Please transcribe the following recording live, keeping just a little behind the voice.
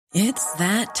It's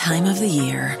that time of the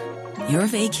year. Your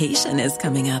vacation is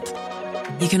coming up.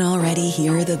 You can already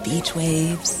hear the beach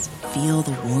waves, feel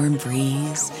the warm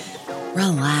breeze,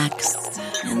 relax,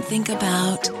 and think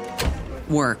about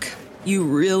work. You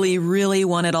really, really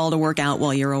want it all to work out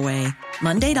while you're away.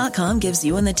 Monday.com gives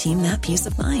you and the team that peace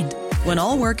of mind. When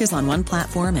all work is on one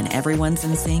platform and everyone's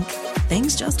in sync,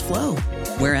 things just flow.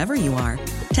 Wherever you are,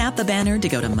 tap the banner to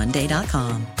go to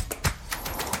Monday.com.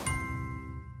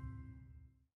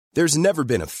 There's never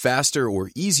been a faster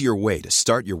or easier way to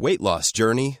start your weight loss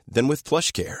journey than with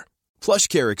PlushCare.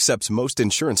 PlushCare accepts most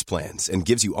insurance plans and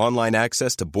gives you online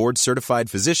access to board-certified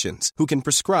physicians who can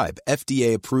prescribe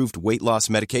FDA-approved weight loss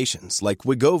medications like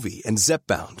Wegovy and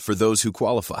Zepbound for those who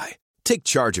qualify. Take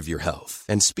charge of your health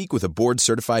and speak with a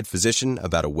board-certified physician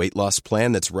about a weight loss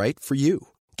plan that's right for you.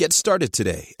 Get started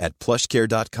today at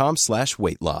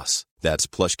plushcare.com/weight loss. That's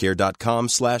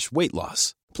plushcare.com/weight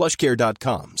loss.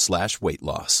 plushcare.com/weight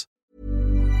loss.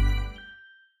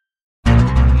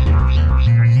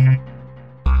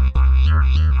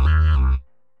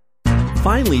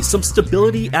 Finally, some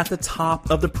stability at the top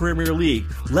of the Premier League.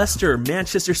 Leicester,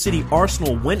 Manchester City,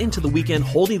 Arsenal went into the weekend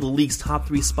holding the league's top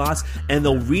 3 spots, and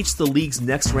they'll reach the league's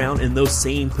next round in those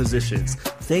same positions.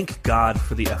 Thank God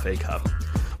for the FA Cup.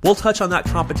 We'll touch on that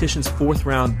competition's 4th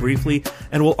round briefly,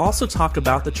 and we'll also talk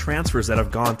about the transfers that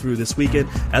have gone through this weekend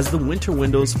as the winter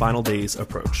window's final days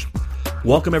approach.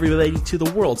 Welcome everybody to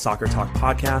the World Soccer Talk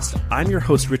podcast. I'm your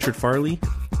host, Richard Farley.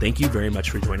 Thank you very much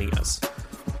for joining us.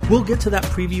 We'll get to that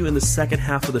preview in the second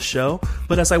half of the show,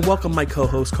 but as I welcome my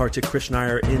co-host Kartik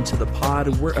Krishnaiyer into the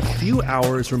pod, we're a few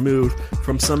hours removed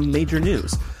from some major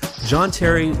news. John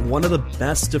Terry, one of the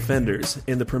best defenders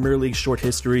in the Premier League's short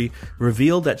history,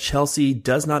 revealed that Chelsea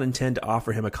does not intend to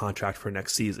offer him a contract for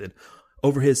next season.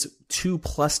 Over his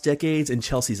 2+ decades in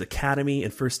Chelsea's academy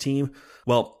and first team,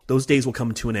 well, those days will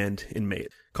come to an end in May.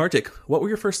 Kartik, what were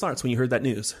your first thoughts when you heard that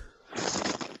news?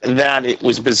 That it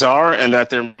was bizarre and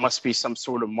that there must be some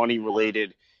sort of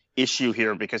money-related issue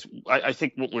here, because I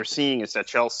think what we're seeing is that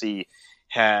Chelsea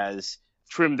has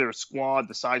trimmed their squad,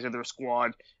 the size of their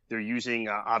squad. They're using,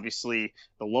 obviously,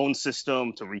 the loan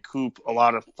system to recoup a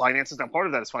lot of finances. Now, part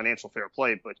of that is financial fair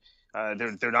play, but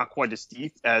they're not quite as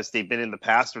deep as they've been in the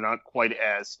past. They're not quite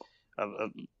as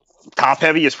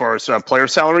top-heavy as far as player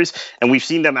salaries. And we've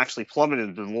seen them actually plummet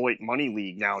in the Deloitte Money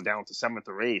League now down to 7th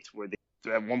or 8th, where they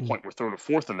at one point were 3rd or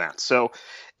 4th in that. So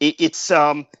it's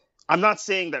I'm not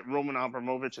saying that Roman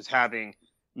Abramovich is having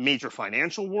major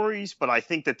financial worries, but I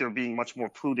think that they're being much more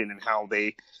prudent in how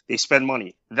they spend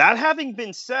money. That having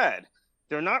been said,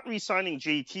 they're not re-signing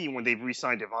JT when they've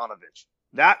re-signed Ivanovic.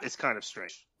 That is kind of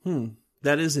strange.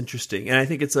 That is interesting. And I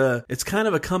think it's kind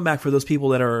of a comeback for those people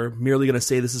that are merely going to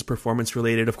say this is performance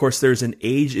related. Of course, there's an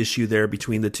age issue there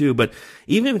between the two, but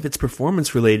even if it's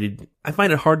performance related, I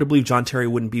find it hard to believe John Terry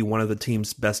wouldn't be one of the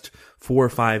team's best 4 or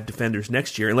 5 defenders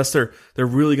next year, unless they're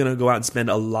really going to go out and spend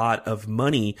a lot of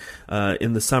money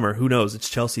in the summer. Who knows? It's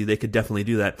Chelsea. They could definitely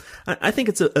do that. I think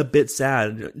it's a bit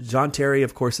sad. John Terry,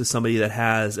 of course, is somebody that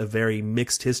has a very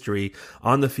mixed history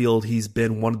on the field. He's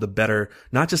been one of the better,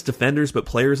 not just defenders, but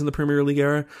players in the Premier League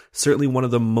era. Certainly one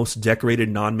of the most decorated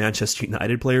non-Manchester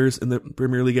United players in the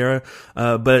Premier League era.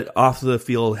 But off the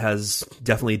field has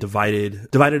definitely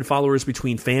divided followers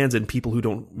between fans and people who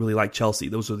don't really like Chelsea.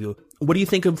 What do you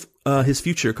think of his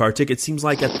future, Kartik? It seems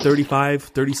like at 35,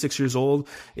 36 years old,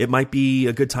 it might be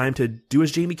a good time to do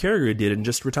as Jamie Carragher did and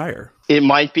just retire. It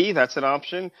might be. That's an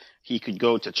option. He could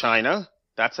go to China.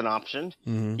 That's an option.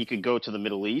 Mm-hmm. He could go to the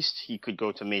Middle East. He could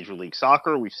go to Major League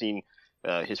Soccer. We've seen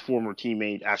his former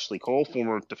teammate Ashley Cole,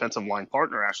 former defensive line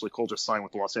partner Ashley Cole, just signed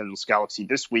with the Los Angeles Galaxy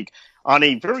this week on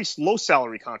a very low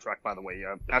salary contract, by the way.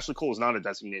 Ashley Cole is not a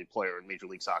designated player in Major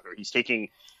League Soccer. He's taking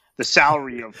the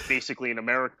salary of basically an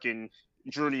American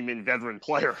journeyman veteran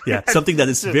player. Yeah, something that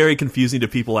is very confusing to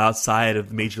people outside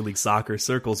of Major League Soccer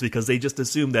circles, because they just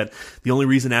assume that the only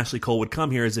reason Ashley Cole would come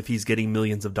here is if he's getting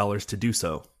millions of dollars to do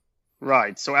so.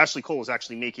 Right. So Ashley Cole is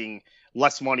actually making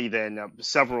less money than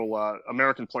several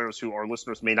American players who our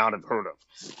listeners may not have heard of,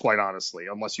 quite honestly,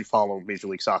 unless you follow Major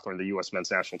League Soccer and the U.S. men's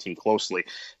national team closely.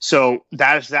 So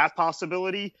that is that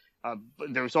possibility. But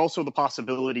there's also the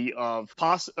possibility of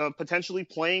potentially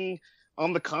playing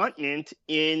on the continent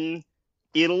in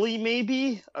Italy,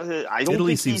 maybe.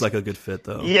 Italy seems like a good fit,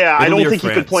 though. Yeah, I don't think he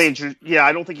could play.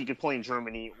 I don't think he could play in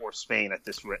Germany or Spain at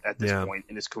this point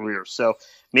in his career. So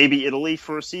maybe Italy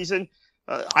for a season.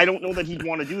 I don't know that he'd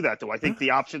want to do that, though. I think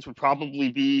the options would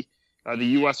probably be the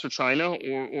U.S. or China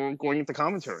or going into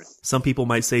commentary. Some people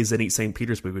might say Zenit St.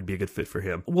 Petersburg would be a good fit for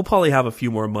him. We'll probably have a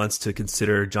few more months to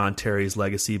consider John Terry's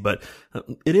legacy, but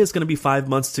it is going to be 5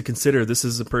 months to consider. This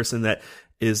is a person that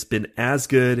has been as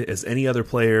good as any other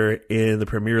player in the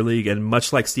Premier League, and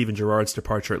much like Steven Gerrard's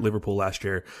departure at Liverpool last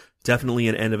year, definitely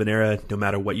an end of an era, no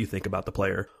matter what you think about the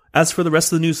player. As for the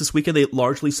rest of the news this weekend, they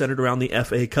largely centered around the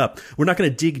FA Cup. We're not going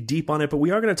to dig deep on it, but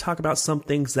we are going to talk about some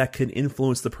things that can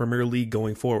influence the Premier League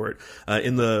going forward.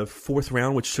 In the fourth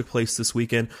round, which took place this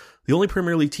weekend, the only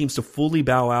Premier League teams to fully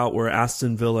bow out were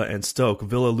Aston Villa and Stoke.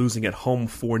 Villa losing at home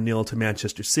 4-0 to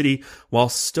Manchester City, while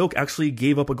Stoke actually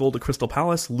gave up a goal to Crystal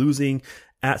Palace, losing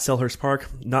at Selhurst Park.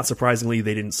 Not surprisingly,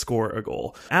 they didn't score a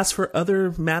goal. As for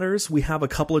other matters, we have a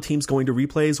couple of teams going to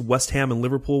replays. West Ham and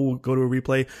Liverpool will go to a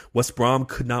replay. West Brom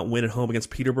could not win at home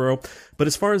against Peterborough. But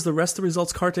as far as the rest of the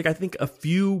results, Kartik, I think a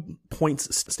few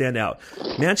points stand out.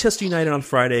 Manchester United on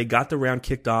Friday got the round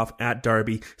kicked off at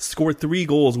Derby, scored 3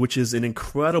 goals, which is an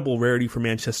incredible rarity for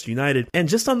Manchester United. And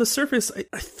just on the surface,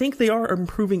 I think they are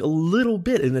improving a little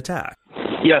bit in attack.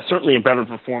 Yeah, certainly a better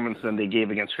performance than they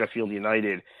gave against Sheffield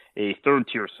United, a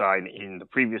third-tier side in the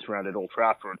previous round at Old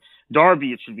Trafford.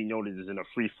 Derby, it should be noted, is in a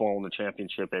free fall in the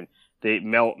championship, and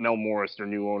Mel Morris, their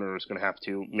new owner, is going to have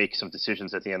to make some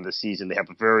decisions at the end of the season. They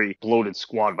have a very bloated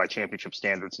squad by championship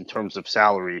standards in terms of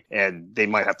salary, and they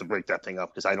might have to break that thing up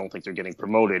because I don't think they're getting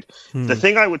promoted. The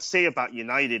thing I would say about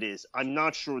United is I'm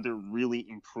not sure they're really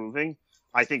improving.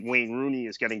 I think Wayne Rooney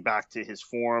is getting back to his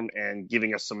form and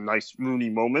giving us some nice Rooney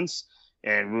moments.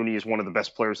 And Rooney is one of the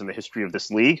best players in the history of this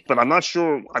league. But I'm not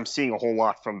sure I'm seeing a whole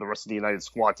lot from the rest of the United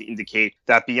squad to indicate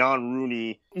that beyond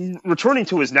Rooney returning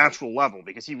to his natural level,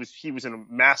 because he was in a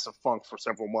massive funk for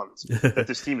several months, that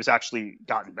this team has actually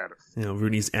gotten better. You know,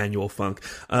 Rooney's annual funk.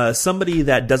 Somebody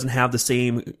that doesn't have the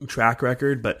same track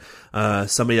record, but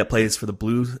somebody that plays for the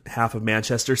blue half of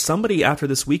Manchester, somebody after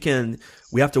this weekend,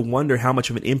 we have to wonder how much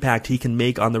of an impact he can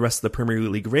make on the rest of the Premier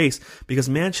League race, because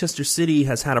Manchester City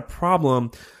has had a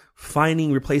problem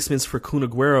finding replacements for Kun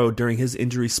Aguero during his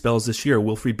injury spells this year.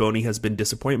 Wilfried Bony has been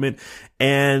disappointment,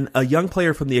 and a young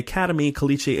player from the academy,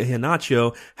 Kelechi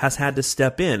Iheanacho, has had to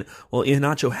step in. Well,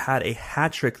 Iheanacho had a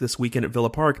hat-trick this weekend at Villa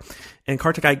Park, and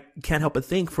Kartik, I can't help but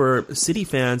think for City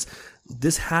fans,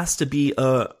 this has to be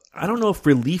I don't know if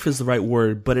relief is the right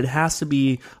word, but it has to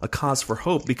be a cause for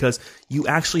hope, because you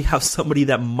actually have somebody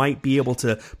that might be able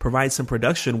to provide some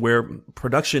production where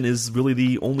production is really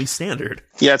the only standard.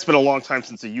 Yeah, it's been a long time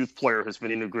since a youth player has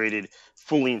been integrated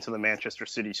fully into the Manchester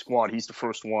City squad. He's the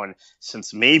first one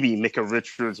since maybe Micah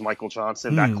Richards, Michael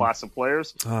Johnson, that class of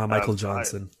players. Michael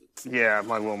Johnson.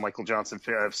 Michael Johnson,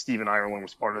 Stephen Ireland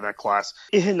was part of that class.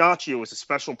 Iheanacho is a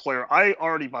special player. I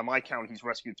already, by my count, he's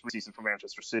rescued 3 seasons for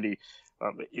Manchester City.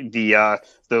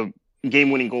 The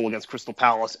game-winning goal against Crystal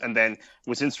Palace, and then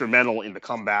was instrumental in the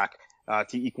comeback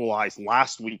to equalize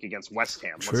last week against West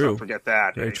Ham. True. Let's not forget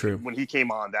that. Very true. When he came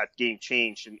on, that game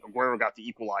changed, and Aguero got the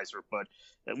equalizer, but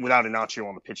without Iheanacho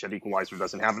on the pitch, that equalizer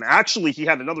doesn't happen. Actually, he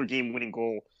had another game-winning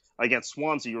goal against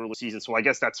Swansea early season, so I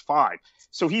guess that's 5.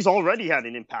 So he's already had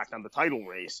an impact on the title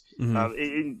race.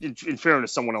 In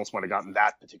fairness, someone else might have gotten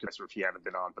that particular if he hadn't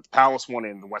been on. But the Palace one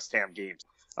in the West Ham games,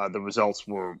 the results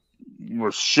were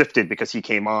shifted because he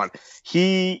came on.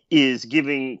 He is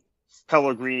giving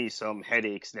Pellegrini some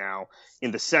headaches now,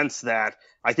 in the sense that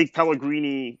I think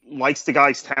Pellegrini likes the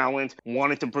guy's talent,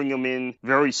 wanted to bring him in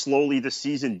very slowly this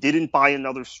season, didn't buy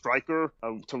another striker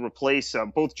to replace.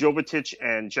 Both Jovetic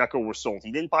and Dzeko were sold.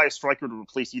 He didn't buy a striker to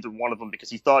replace either one of them because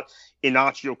he thought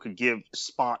Iheanacho could give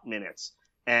spot minutes,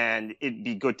 and it'd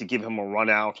be good to give him a run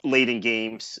out late in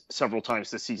games several times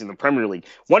this season in the Premier League.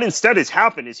 What instead has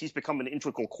happened is he's become an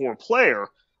integral core player,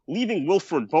 leaving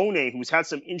Wilfried Bony, who's had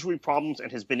some injury problems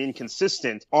and has been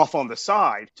inconsistent, off on the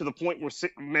side, to the point where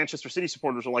Manchester City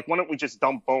supporters are like, why don't we just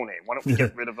dump Bony? Why don't we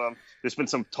get rid of him? There's been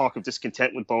some talk of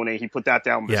discontent with Bony. He put that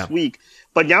down this week.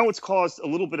 But now it's caused a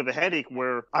little bit of a headache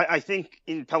where I think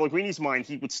in Pellegrini's mind,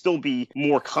 he would still be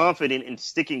more confident in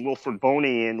sticking Wilfried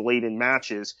Bony in late in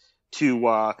matches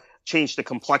to change the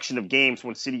complexion of games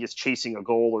when City is chasing a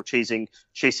goal or chasing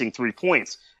 3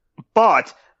 points.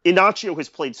 But Iheanacho has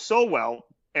played so well,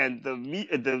 and the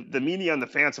media and the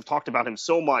fans have talked about him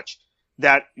so much,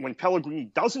 that when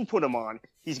Pellegrini doesn't put him on,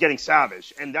 he's getting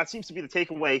savage. And that seems to be the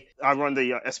takeaway. I run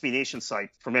the SB Nation site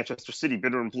for Manchester City,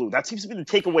 Bitter and Blue. That seems to be the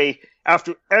takeaway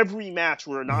after every match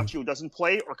where Iheanacho doesn't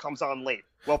play or comes on late.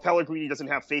 Well, Pellegrini doesn't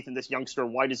have faith in this youngster.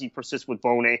 Why does he persist with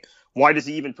Bony? Why does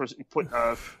he even put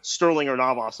Sterling or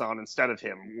Navas on instead of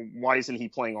him? Why isn't he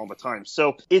playing all the time?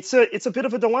 So it's a bit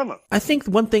of a dilemma. I think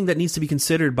one thing that needs to be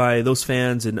considered by those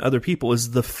fans and other people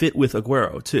is the fit with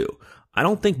Aguero, too. I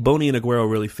don't think Boney and Aguero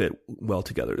really fit well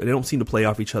together. They don't seem to play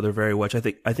off each other very much. I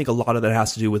think a lot of that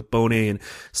has to do with Boney, and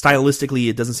stylistically,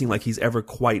 it doesn't seem like he's ever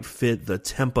quite fit the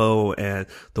tempo and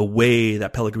the way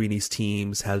that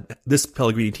this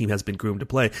Pellegrini team has been groomed to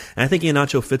play. And I think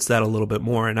Iheanacho fits that a little bit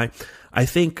more. And I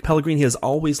think Pellegrini has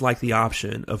always liked the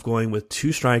option of going with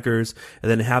two strikers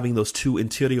and then having those two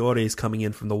interiores coming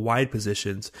in from the wide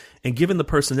positions. And given the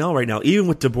personnel right now, even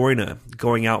with De Bruyne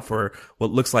going out for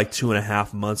what looks like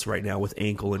 2.5 months right now with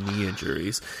ankle and knee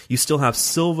injuries, you still have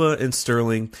Silva and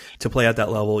Sterling to play at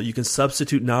that level. You can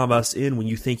substitute Navas in when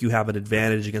you think you have an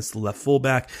advantage against the left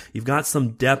fullback. You've got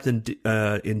some depth in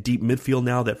deep midfield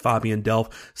now that Fabian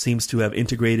Delph seems to have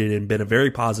integrated and been a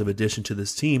very positive addition to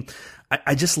this team.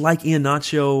 I just like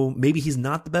Iheanacho. Maybe he's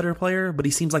not the better player, but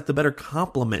he seems like the better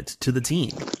complement to the team.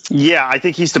 Yeah, I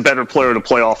think he's the better player to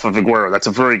play off of Aguero. That's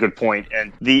a very good point.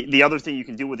 And the other thing you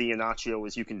can do with Iheanacho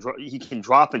is he can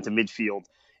drop into midfield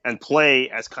and play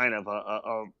as kind of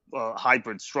a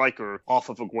hybrid striker off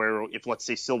of Aguero if, let's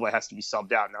say, Silva has to be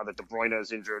subbed out now that De Bruyne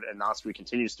is injured and Nasri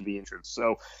continues to be injured.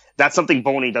 So that's something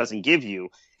Boney doesn't give you.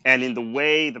 And in the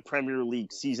way the Premier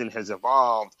League season has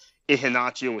evolved,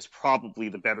 Iheanacho is probably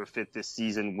the better fit this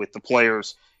season with the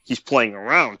players he's playing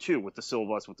around, too, with the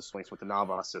Silvas, with the Swinks, with the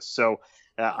Navases. So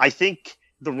I think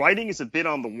the writing is a bit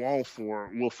on the wall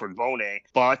for Wilfried Boney,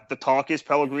 but the talk is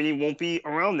Pellegrini won't be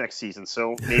around next season.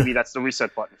 So maybe that's the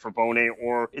reset button for Boney,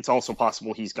 or it's also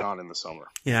possible he's gone in the summer.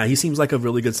 Yeah, he seems like a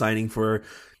really good signing for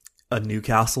a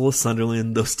Newcastle, a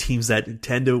Sunderland, those teams that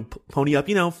tend to pony up,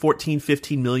 14,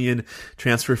 15 million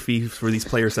transfer fees for these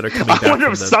players that are coming back. I wonder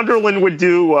if Sunderland would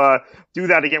do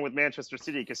that again with Manchester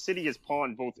City, because City has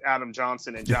pawned both Adam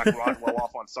Johnson and Jack Rodwell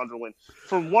off on Sunderland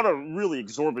for what are really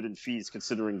exorbitant fees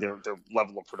considering their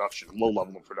level of production, low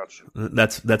level of production.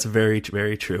 That's very,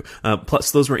 very true.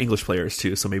 Plus, those were English players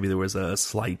too, so maybe there was a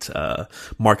slight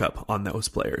markup on those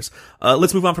players.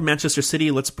 Let's move on from Manchester City.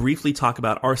 Let's briefly talk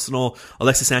about Arsenal.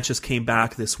 Alexis Sanchez came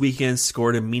back this weekend,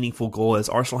 scored a meaningful goal as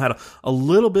Arsenal had a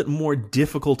little bit more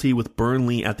difficulty with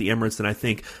Burnley at the Emirates than I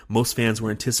think most fans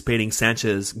were anticipating.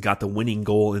 Sanchez got the winning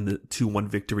goal in the 2-1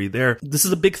 victory there. This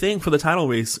is a big thing for the title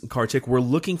race, Kartik. We're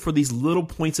looking for these little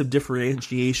points of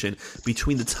differentiation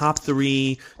between the top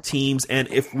three teams, and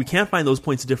if we can't find those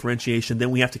points of differentiation, then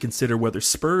we have to consider whether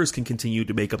Spurs can continue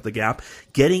to make up the gap.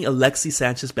 Getting Alexis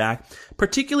Sanchez back,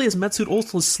 particularly as Mesut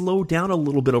Ozil has slowed down a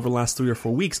little bit over the last 3 or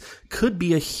 4 weeks, could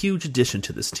be a huge addition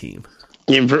to this team.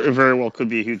 Yeah, very, very well could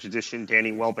be a huge addition.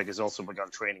 Danny Welbeck has also begun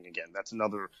training again. That's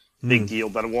another big deal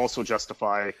that will also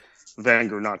justify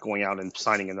Wenger not going out and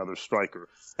signing another striker,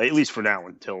 at least for now,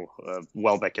 until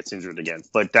Welbeck gets injured again.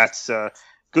 But that's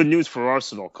good news for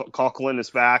Arsenal. Coquelin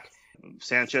is back.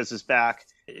 Sanchez is back.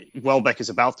 Welbeck is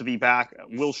about to be back.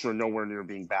 Wilshere nowhere near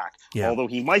being back, although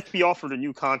he might be offered a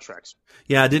new contract.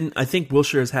 Yeah, I think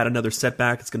Wilshere has had another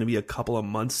setback. It's going to be a couple of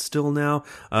months still now.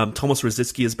 Tomas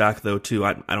Rosicky is back though too.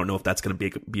 I don't know if that's going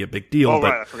to be a big deal. Oh,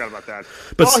 right, I forgot about that.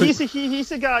 But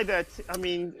he's a guy that,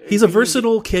 he's a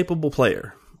versatile, capable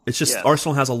player. It's just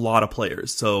Arsenal has a lot of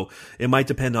players, so it might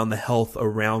depend on the health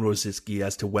around Rosicky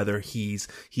as to whether he's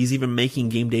even making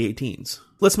game day 18s.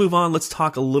 Let's move on. Let's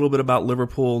talk a little bit about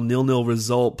Liverpool. 0-0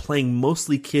 result, playing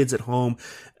mostly kids at home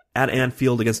at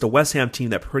Anfield against a West Ham team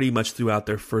that pretty much threw out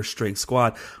their first-string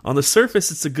squad. On the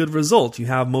surface, it's a good result. You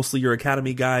have mostly your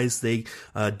academy guys. They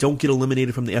don't get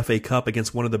eliminated from the FA Cup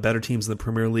against one of the better teams in the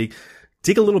Premier League.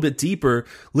 Dig a little bit deeper,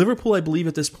 Liverpool, I believe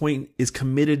at this point, is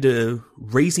committed to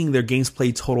raising their games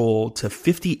played total to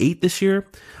 58 this year.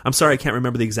 I'm sorry, I can't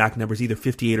remember the exact numbers, either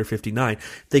 58 or 59.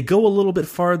 They go a little bit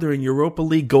farther in Europa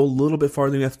League, go a little bit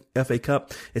farther in FA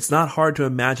Cup. It's not hard to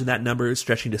imagine that number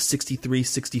stretching to 63,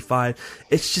 65.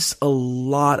 It's just a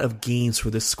lot of games for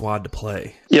this squad to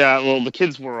play. Yeah, well, the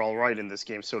kids were all right in this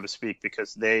game, so to speak,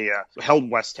 because they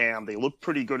held West Ham. They looked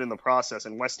pretty good in the process,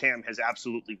 and West Ham has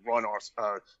absolutely run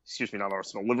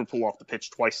Arsenal, Liverpool off the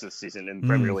pitch twice this season in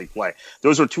Premier League play.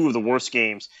 Those are two of the worst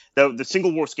games. The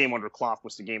single worst game under Klopp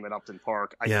was the game at Upton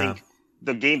Park. I think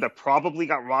the game that probably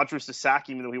got Rodgers to sack,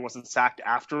 even though he wasn't sacked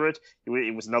after it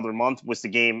was another month, was the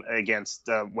game against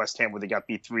West Ham where they got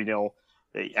beat 3-0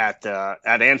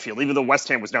 at Anfield, even though West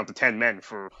Ham was down to 10 men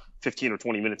for 15 or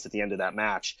 20 minutes at the end of that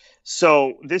match.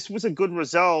 So this was a good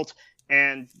result,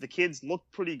 and the kids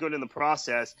looked pretty good in the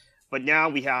process. But now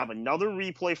we have another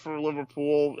replay for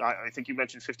Liverpool. I think you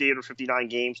mentioned 58 or 59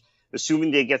 games.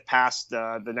 Assuming they get past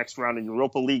the next round in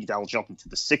Europa League, that'll jump into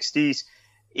the 60s.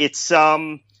 It's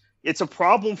a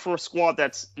problem for a squad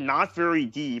that's not very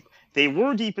deep. They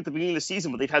were deep at the beginning of the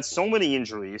season, but they've had so many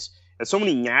injuries and so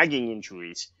many nagging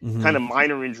injuries, kind of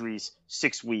minor injuries,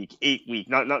 6-week, 8-week,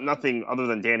 nothing other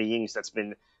than Danny Ings that's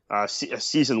been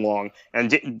season long,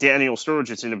 and Daniel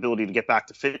Sturridge's inability to get back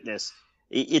to fitness.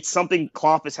 It's something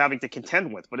Klopp is having to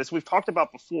contend with. But as we've talked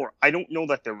about before, I don't know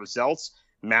that the results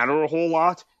matter a whole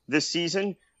lot this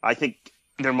season. I think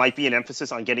there might be an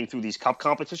emphasis on getting through these cup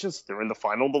competitions. They're in the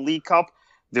final of the League Cup.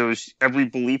 There's every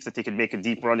belief that they could make a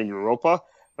deep run in Europa.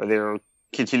 They're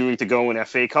continuing to go in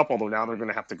FA Cup, although now they're going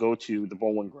to have to go to the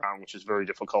Bowling Ground, which is very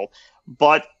difficult.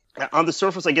 But on the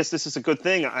surface, I guess this is a good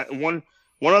thing. One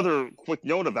other quick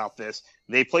note about this,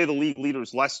 they play the league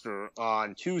leaders Leicester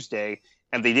on Tuesday,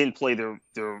 and they didn't play their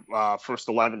first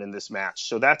 11 in this match.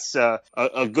 So that's a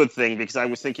good thing, because I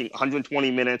was thinking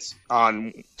 120 minutes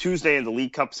on Tuesday in the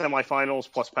League Cup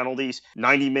semifinals plus penalties,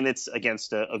 90 minutes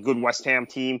against a good West Ham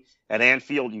team at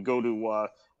Anfield. You go to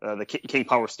the King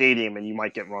Power Stadium, and you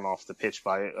might get run off the pitch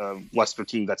by a Leicester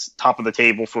team that's top of the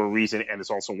table for a reason and is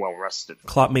also well rested.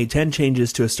 Klopp made 10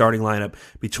 changes to a starting lineup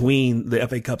between the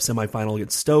FA Cup semifinal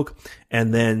against Stoke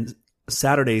and then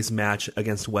Saturday's match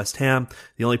against West Ham.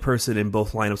 The only person in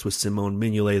both lineups was Simone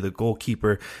Mignolet, the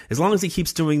goalkeeper. As long as he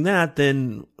keeps doing that,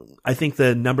 then I think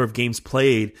the number of games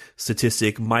played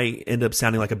statistic might end up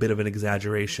sounding like a bit of an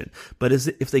exaggeration. But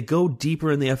if they go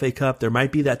deeper in the FA Cup, there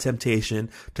might be that temptation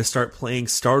to start playing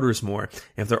starters more.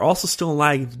 And if they're also still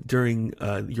alive during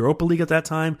Europa League at that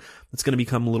time, it's going to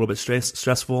become a little bit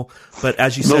stressful. But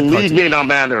as you said, the league may not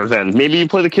matter then. Maybe you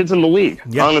play the kids in the league.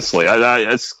 Yeah. Honestly,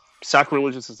 it's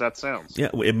sacrilegious as that sounds. Yeah,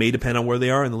 it may depend on where they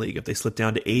are in the league. If they slip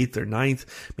down to 8th or 9th,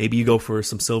 maybe you go for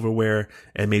some silverware,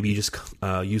 and maybe you just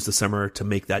use the summer to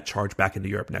make that charge back into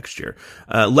Europe next year.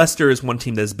 Leicester is one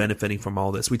team that is benefiting from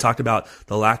all this. We talked about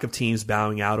the lack of teams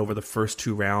bowing out over the first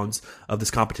 2 rounds of this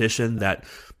competition that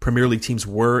Premier League teams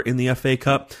were in the FA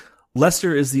Cup.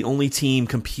 Leicester is the only team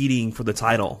competing for the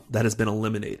title that has been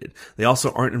eliminated. They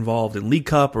also aren't involved in League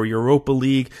Cup or Europa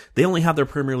League. They only have their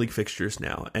Premier League fixtures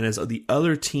now. And as the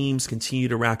other teams continue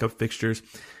to rack up fixtures,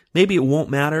 maybe it won't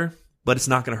matter, but it's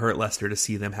not going to hurt Leicester to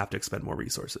see them have to expend more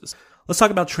resources. Let's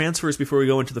talk about transfers before we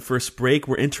go into the first break.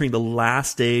 We're entering the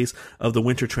last days of the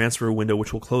winter transfer window,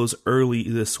 which will close early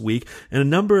this week. And a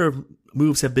number of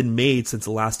moves have been made since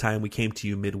the last time we came to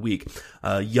you midweek.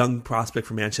 A young prospect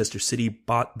from Manchester City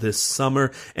bought this summer.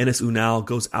 Enes Unal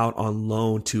goes out on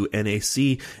loan to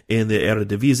NAC in the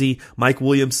Eredivisie. Mike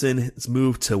Williamson's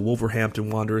move to Wolverhampton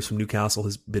Wanderers from Newcastle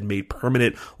has been made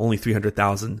permanent. Only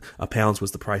 £300,000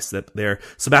 was the price there.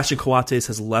 Sebastian Coates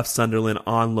has left Sunderland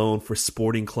on loan for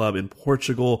Sporting Club in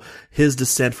Portugal. His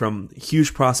descent from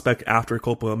huge prospect after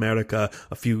Copa America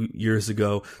a few years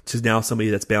ago to now somebody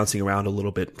that's bouncing around a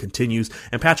little bit continues.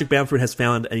 And Patrick Bamford has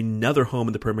found another home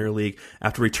in the Premier League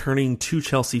after returning to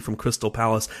Chelsea from Crystal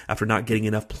Palace after not getting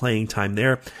enough playing time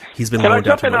there. He's been loaned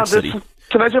out to Norwich City.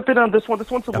 Can I jump in on this one?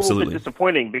 This one's a Absolutely. little bit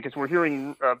disappointing because we're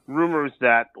hearing rumors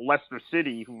that Leicester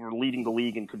City, who are leading the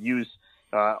league and could use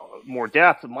more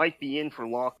depth, might be in for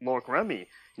Loic Remy.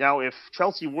 Now, if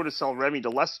Chelsea were to sell Remy to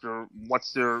Leicester,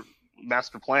 what's their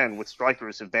master plan with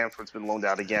strikers if Bamford's been loaned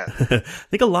out again? I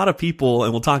think a lot of people,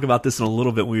 and we'll talk about this in a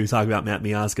little bit when we talk about Matt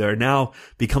Miazga, are now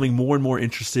becoming more and more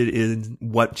interested in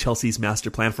what Chelsea's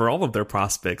master plan for all of their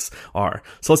prospects are.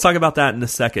 So let's talk about that in a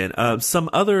second. Some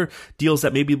other deals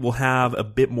that maybe will have a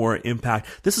bit more impact.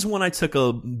 This is one I took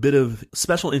a bit of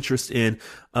special interest in.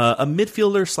 A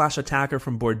midfielder / attacker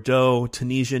from Bordeaux,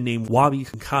 Tunisian named Wabi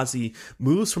Kazi,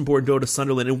 moves from Bordeaux to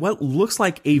Sunderland in what looks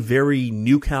like a very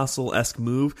Newcastle-esque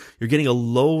move. You're getting a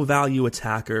low-value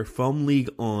attacker from League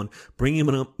On,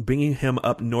 bringing him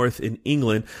up north in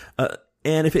England.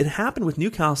 And if it happened with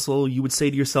Newcastle, you would say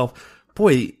to yourself,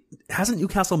 boy, hasn't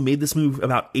Newcastle made this move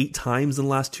about 8 times in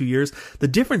the last 2 years? The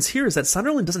difference here is that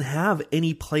Sunderland doesn't have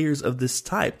any players of this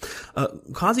type.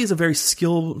 Kazi is a very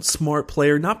skilled, smart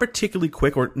player, not particularly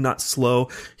quick or not slow.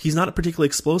 He's not particularly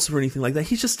explosive or anything like that.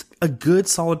 He's just a good,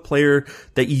 solid player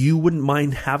that you wouldn't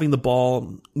mind having the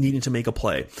ball needing to make a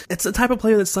play. It's the type of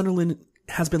player that Sunderland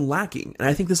has been lacking, and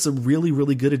I think this is a really,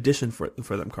 really good addition for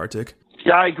them, Kartik.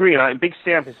 Yeah, I agree. And Big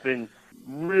Sam has been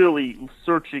really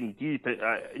searching deep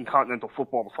in continental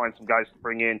football to find some guys to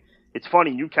bring in. It's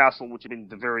funny, Newcastle, which has been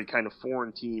the very kind of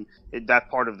foreign team in that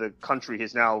part of the country,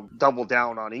 has now doubled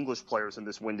down on English players in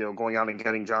this window, going out and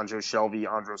getting John Joe Shelby,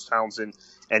 Andros Townsend,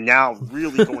 and now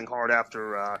really going hard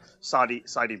after Saidi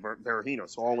Berahino,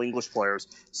 so all English players.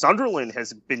 Sunderland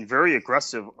has been very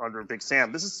aggressive under Big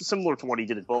Sam. This is similar to what he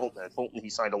did at Bolton. At Bolton, he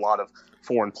signed a lot of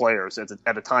foreign players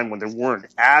at a time when there weren't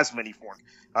as many foreign.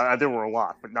 There were a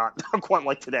lot, but not quite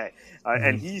like today.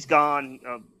 And he's gone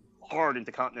hard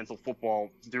into continental football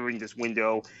during this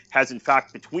window, has in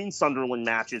fact between Sunderland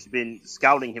matches been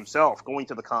scouting himself, going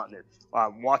to the continent,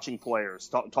 watching players,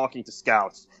 talking to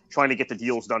scouts, trying to get the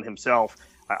deals done himself.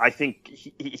 I think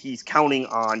he's counting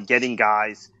on getting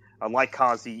guys like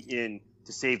Kazi in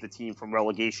to save the team from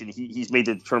relegation. He's made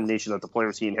the determination that the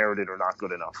players he inherited are not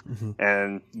good enough.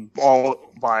 And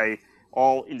by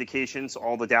all indications,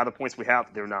 all the data points we have,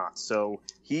 they're not. So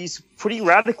he's pretty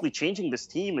radically changing this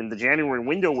team in the January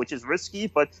window, which is risky,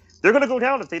 but they're going to go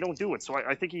down if they don't do it. So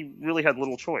I think he really had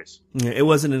little choice. Yeah, it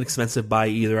wasn't an expensive buy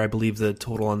either. I believe the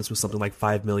total on this was something like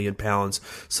 £5 million.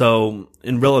 So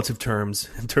in relative terms,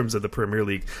 in terms of the Premier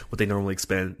League, what they normally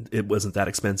expend, it wasn't that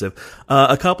expensive.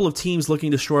 A couple of teams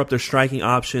looking to shore up their striking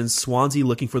options. Swansea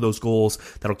looking for those goals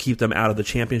that'll keep them out of the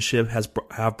Championship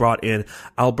have brought in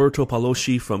Alberto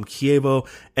Palosci from Chievo.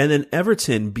 And then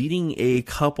Everton beating a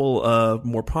couple of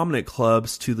more prominent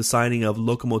clubs to the signing of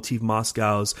Lokomotiv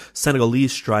Moscow's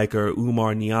Senegalese striker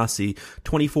Umar Niasse,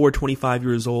 24, 25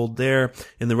 years old there.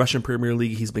 In the Russian Premier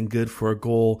League, he's been good for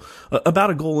about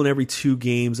a goal in every 2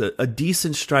 games, a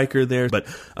decent striker there. But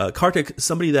Kartik,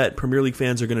 somebody that Premier League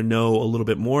fans are going to know a little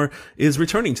bit more, is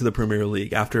returning to the Premier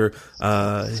League after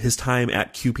his time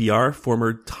at QPR.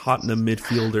 Former Tottenham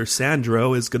midfielder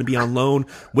Sandro is going to be on loan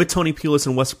with Tony Pulis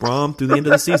and West Brom through the end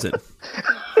of the season.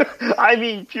 I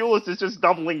mean, Pulis is just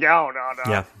doubling down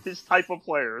on his type of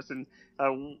players. And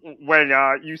when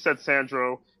you said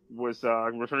Sandro was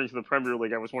returning to the Premier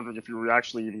League, I was wondering if you were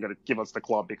actually even going to give us the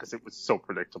club because it was so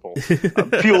predictable.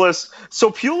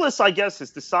 Pulis, I guess,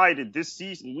 has decided this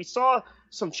season. We saw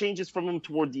some changes from him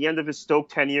toward the end of his Stoke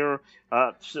tenure.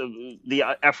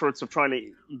 The efforts of trying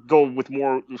to go with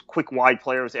more quick wide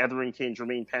players, Etherington,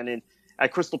 Jermaine Pennant.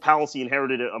 At Crystal Palace, he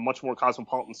inherited a much more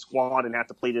cosmopolitan squad and had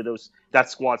to play to that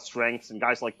squad's strengths. And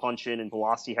guys like Punchin and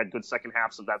Velocity had good second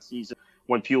halves of that season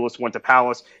when Pulis went to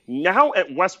Palace. Now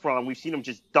at West Brom, we've seen him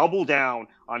just double down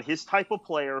on his type of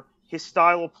player, his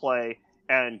style of play,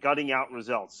 and gutting out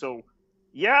results. So,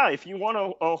 yeah, if you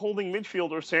want a holding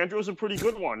midfielder, Sandro's a pretty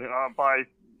good one by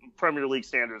Premier League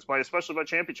standards, especially by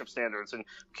Championship standards. And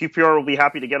QPR will be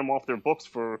happy to get him off their books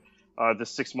for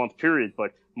this 6-month period.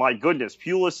 But my goodness,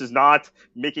 Pulis is not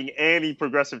making any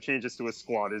progressive changes to his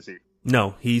squad, is he?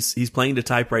 No, he's playing to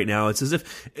type right now. It's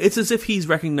as if he's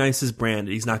recognized his brand.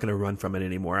 He's not going to run from it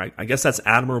anymore. I guess that's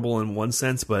admirable in one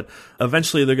sense, but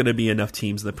eventually there are going to be enough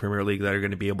teams in the Premier League that are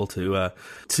going to be able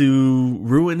to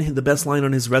ruin the best line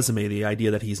on his resume. The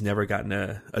idea that he's never gotten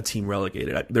a team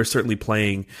relegated. They're certainly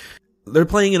playing. They're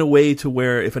playing in a way to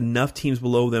where if enough teams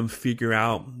below them figure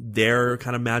out their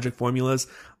kind of magic formulas,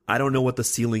 I don't know what the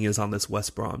ceiling is on this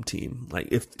West Brom team. Like,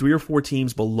 if 3 or 4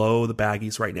 teams below the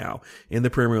Baggies right now in the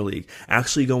Premier League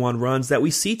actually go on runs that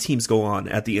we see teams go on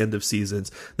at the end of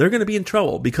seasons, they're going to be in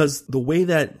trouble because the way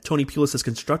that Tony Pulis has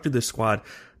constructed this squad,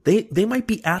 they might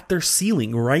be at their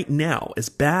ceiling right now. As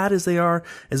bad as they are,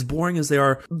 as boring as they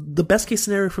are, the best case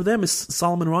scenario for them is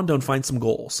Solomon Rondon finds some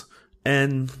goals.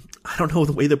 And I don't know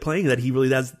the way they're playing that he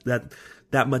really has that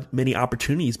many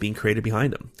opportunities being created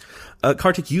behind him.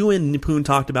 Kartik, you and Nipun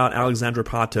talked about Alexandre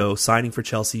Pato signing for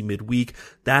Chelsea midweek.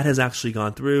 That has actually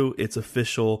gone through. It's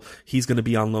official. He's going to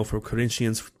be on loan for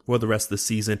Corinthians for the rest of the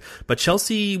season. But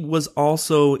Chelsea was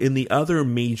also in the other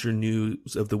major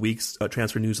news of the week's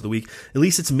transfer news of the week. At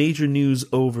least it's major news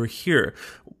over here.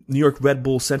 New York Red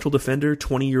Bull central defender,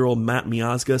 20-year-old Matt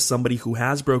Miazga, somebody who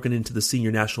has broken into the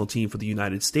senior national team for the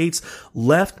United States,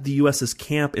 left the U.S.'s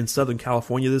camp in Southern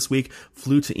California this week,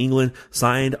 flew to England,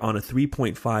 signed on a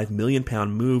 £3.5 million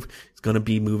move. Going to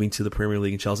be moving to the Premier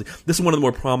League in Chelsea. This is one of the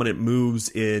more prominent moves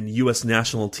in U.S.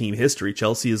 national team history.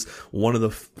 Chelsea is one of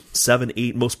the 7,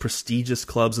 8 most prestigious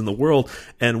clubs in the world.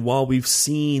 And while we've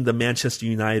seen the Manchester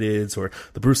Uniteds or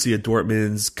the Borussia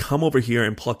Dortmunds come over here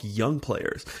and pluck young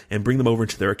players and bring them over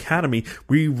into their academy,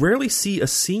 we rarely see a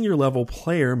senior level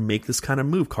player make this kind of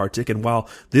move, Kartik. And while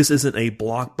this isn't a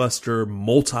blockbuster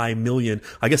multi-million,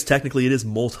 I guess technically it is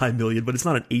multi-million, but it's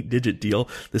not an 8-digit deal.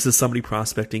 This is somebody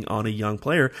prospecting on a young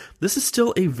player. This is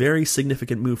still a very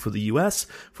significant move for the U.S.,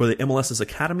 for the MLS's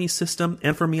academy system,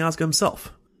 and for Miazga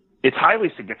himself. It's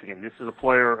highly significant. This is a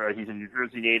player, he's a New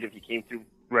Jersey native. He came through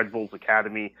Red Bull's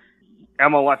academy.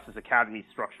 MLS's academy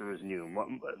structure is new.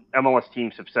 MLS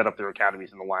teams have set up their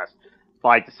academies in the last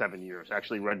 5 to 7 years.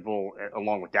 Actually, Red Bull,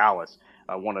 along with Dallas,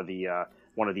 one of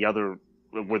the other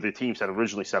where the teams had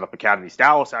originally set up academies.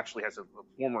 Dallas actually has a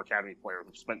former academy player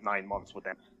who spent 9 months with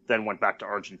them, then went back to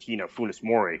Argentina, Funes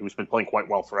Mori, who's been playing quite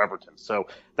well for Everton. So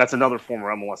that's another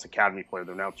former MLS academy player.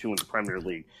 They're now 2 in the Premier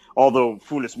League. Although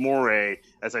Funes Mori,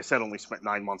 as I said, only spent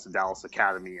 9 months in Dallas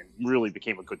academy and really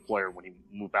became a good player when he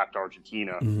moved back to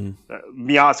Argentina.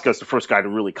 Miazga is the first guy to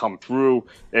really come through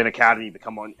an academy,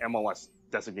 become an MLS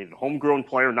designated homegrown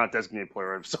player, not designated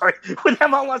player. I'm sorry. With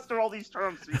MLS, there are all these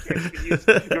terms, so you can't even use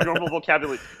your normal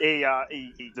vocabulary.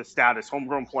 The status,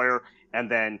 homegrown player, and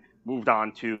then moved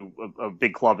on to a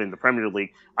big club in the Premier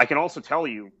League. I can also tell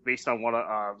you, based on what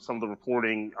some of the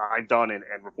reporting I've done and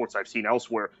reports I've seen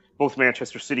elsewhere, both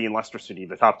Manchester City and Leicester City,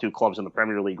 the top two clubs in the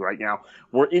Premier League right now,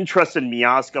 were interested in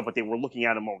Miazga, but they were looking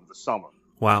at him over the summer.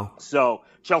 Wow. So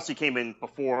Chelsea came in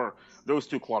before those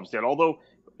two clubs did. Although,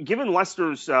 given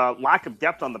Leicester's lack of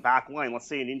depth on the back line, let's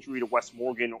say an injury to Wes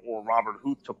Morgan or Robert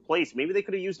Huth took place, maybe they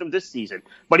could have used him this season.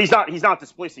 But he's not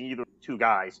displacing either two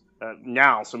guys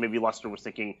now. So maybe Leicester was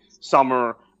thinking,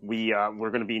 summer, we're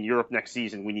going to be in Europe next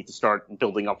season. We need to start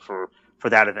building up for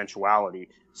that eventuality.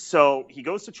 So he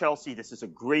goes to Chelsea. This is a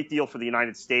great deal for the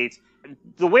United States.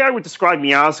 The way I would describe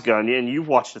Miazga, and you've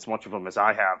watched as much of him as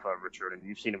I have, Richard, and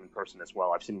you've seen him in person as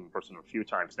well. I've seen him in person a few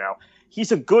times now.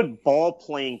 He's a good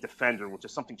ball-playing defender, which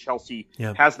is something Chelsea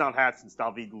has not had since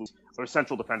David Luiz, or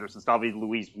central defender since David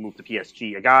Luiz moved to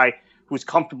PSG. A guy who's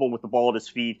comfortable with the ball at his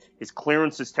feet. His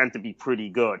clearances tend to be pretty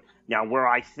good. Now, where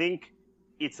I think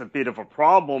it's a bit of a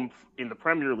problem in the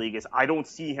Premier League is I don't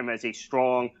see him as a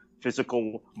strong,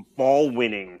 physical,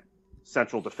 ball-winning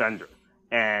central defender.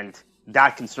 And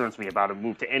that concerns me about a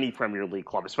move to any Premier League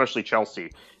club, especially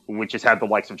Chelsea, which has had the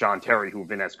likes of John Terry, who have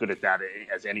been as good at that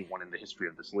as anyone in the history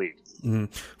of this league.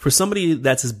 For somebody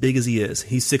that's as big as he is,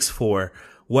 he's 6'4".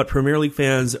 What's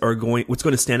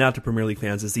going to stand out to Premier League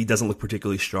fans is he doesn't look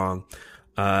particularly strong.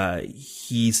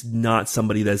 He's not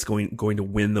somebody that's going to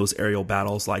win those aerial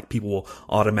battles like people will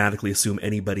automatically assume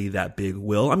anybody that big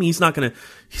will. I mean, he's not going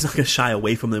to shy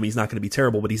away from them. He's not going to be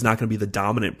terrible, but he's not going to be the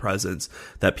dominant presence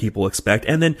that people expect.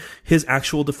 And then his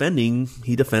actual defending,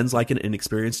 he defends like an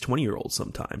inexperienced 20-year-old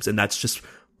sometimes. And that's just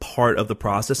part of the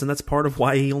process. And that's part of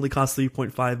why he only costs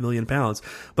 £3.5 million.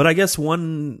 But I guess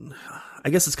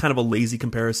it's kind of a lazy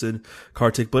comparison,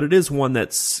 Kartik, but it is one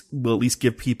that will at least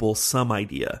give people some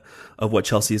idea of what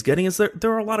Chelsea is getting. Is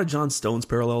there are a lot of John Stones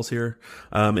parallels here,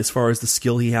 as far as the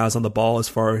skill he has on the ball, as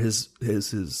far as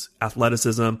his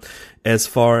athleticism, as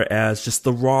far as just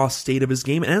the raw state of his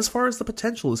game, and as far as the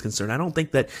potential is concerned. I don't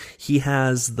think that he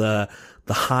has the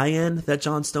high end that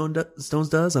John Stones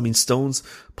does. I mean, Stones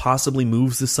possibly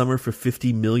moves this summer for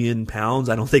 £50 million.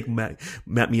 I don't think Matt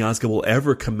Miazga will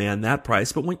ever command that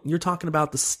price. But when you're talking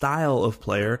about the style of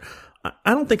player,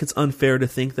 I don't think it's unfair to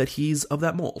think that he's of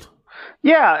that mold.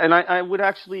 Yeah, and I would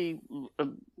actually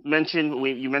you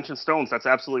mentioned Stones. That's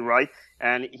absolutely right.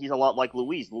 And he's a lot like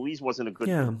Luiz. Luiz wasn't a good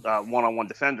one-on-one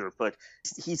defender, but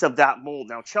he's of that mold.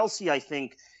 Now, Chelsea, I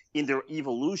think, in their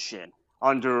evolution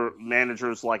under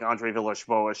managers like Andre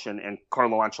Villas-Boas and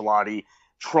Carlo Ancelotti,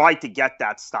 tried to get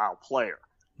that style player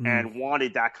and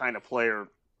wanted that kind of player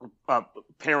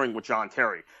pairing with John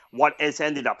Terry. What has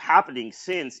ended up happening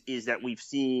since is that we've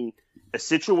seen a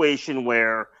situation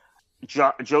where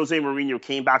Jose Mourinho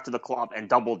came back to the club and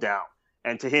doubled down.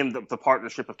 And to him, the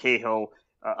partnership of Cahill,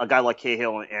 a guy like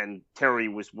Cahill and Terry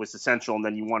was essential. And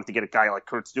then you wanted to get a guy like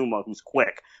Kurt Zouma, who's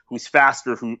quick, who's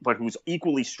faster, but who's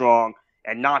equally strong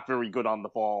and not very good on the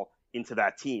ball into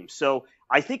that team. So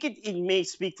I think it may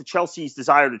speak to Chelsea's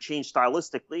desire to change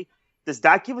stylistically. Does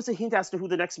that give us a hint as to who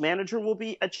the next manager will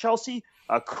be at Chelsea?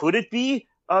 Could it be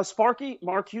Sparky,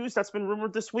 Mark Hughes? That's been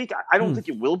rumored this week. I don't think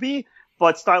it will be,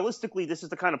 but stylistically, this is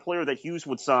the kind of player that Hughes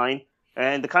would sign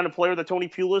and the kind of player that Tony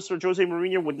Pulis or Jose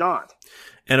Mourinho would not.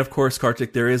 And of course,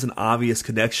 Kartik, there is an obvious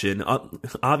connection,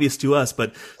 obvious to us,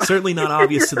 but certainly not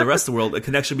obvious to the rest of the world, a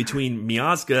connection between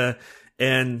Miazga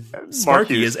and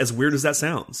Sparky, as weird as that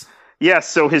sounds. Yes,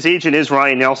 so his agent is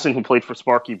Ryan Nelson, who played for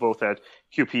Sparky both at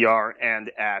QPR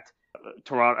and at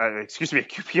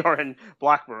QPR and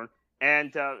Blackburn.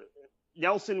 And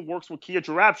Nelson works with Kia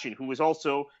Joorabchian, who is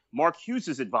also Mark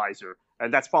Hughes' advisor.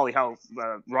 And that's probably how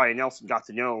Ryan Nelson got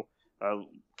to know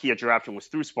Kia Joorabchian, was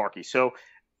through Sparky. So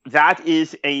that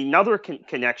is another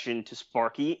connection to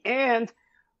Sparky. And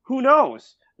who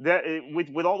knows? That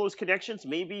with all those connections,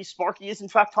 maybe Sparky is in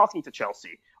fact talking to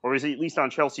Chelsea, or is at least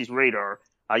on Chelsea's radar.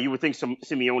 You would think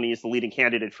Simeone is the leading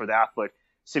candidate for that, but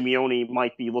Simeone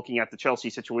might be looking at the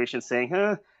Chelsea situation saying,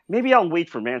 maybe I'll wait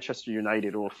for Manchester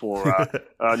United or for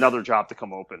another job to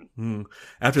come open.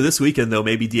 After this weekend, though,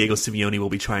 maybe Diego Simeone will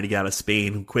be trying to get out of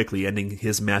Spain quickly, ending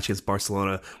his match against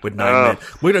Barcelona with 9 men.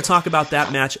 We're going to talk about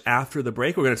that match after the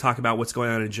break. We're going to talk about what's going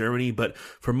on in Germany. But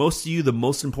for most of you, the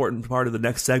most important part of the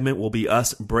next segment will be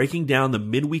us breaking down the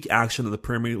midweek action of the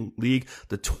Premier League,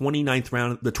 the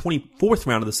 24th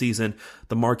round of the season,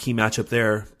 the marquee matchup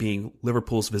there being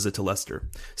Liverpool's visit to Leicester.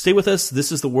 Stay with us.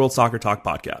 This is the World Soccer Talk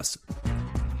podcast.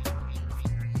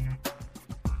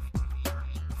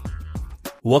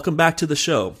 Welcome back to the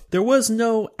show. There was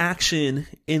no action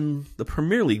in the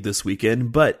Premier League this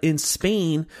weekend, but in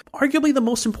Spain, arguably the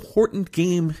most important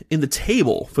game in the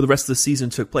table for the rest of the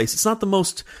season took place. It's not the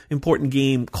most important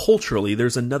game culturally.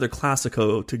 There's another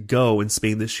Clásico to go in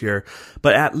Spain this year,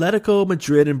 but Atletico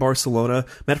Madrid and Barcelona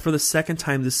met for the second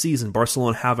time this season.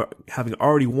 Barcelona having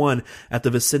already won at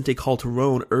the Vicente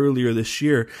Calderón earlier this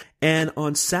year. And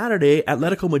on Saturday,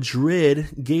 Atletico Madrid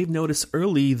gave notice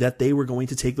early that they were going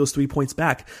to take those 3 points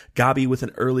back. Gabi with an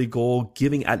early goal,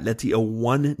 giving Atleti a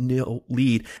 1-0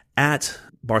 lead at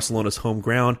Barcelona's home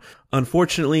ground.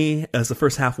 Unfortunately, as the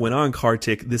first half went on,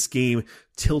 Kartik, this game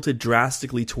tilted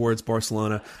drastically towards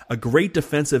Barcelona. A great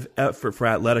defensive effort for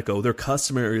Atletico, their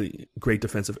customary great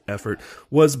defensive effort,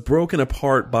 was broken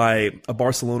apart by a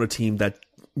Barcelona team that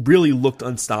really looked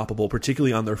unstoppable,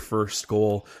 particularly on their first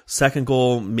goal. Second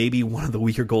goal, maybe one of the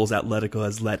weaker goals Atletico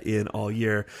has let in all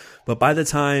year. But by the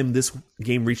time this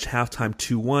game reached halftime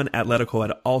 2-1, Atletico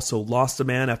had also lost a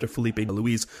man after Felipe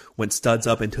Luis went studs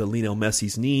up into Lionel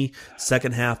Messi's knee.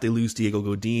 Second half, they lose Diego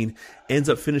Godin. Ends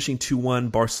up finishing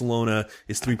 2-1. Barcelona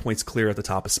is 3 points clear at the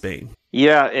top of Spain.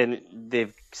 Yeah, and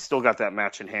they've still got that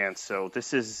match in hand. So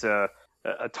this is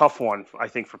a tough one, I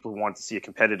think, for people who want to see a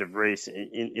competitive race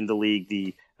in the league.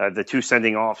 The two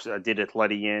sending offs did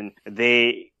Atleti in.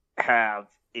 They have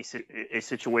a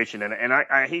situation, and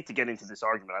I hate to get into this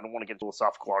argument. I don't want to get into a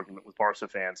philosophical argument with Barca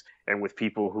fans and with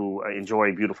people who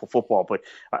enjoy beautiful football, but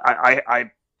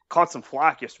I caught some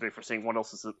flack yesterday for saying what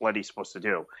else is Atleti supposed to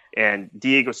do. And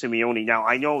Diego Simeone, now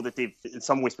I know that they've in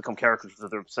some ways become characters of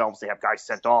themselves. They have guys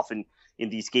sent off in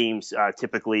these games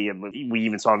typically, and we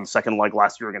even saw in the second leg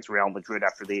last year against Real Madrid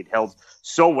after they had held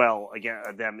so well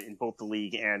against them in both the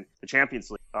league and the Champions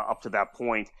League up to that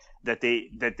point, that they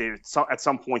at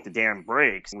some point the dam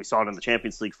breaks. And we saw it in the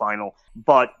Champions League final.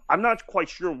 But I'm not quite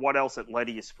sure what else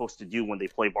Atleti is supposed to do when they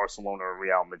play Barcelona or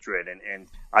Real Madrid. And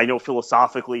I know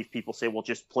philosophically people say, well,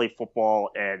 just play football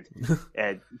and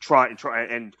try.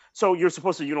 And so you're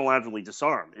supposed to unilaterally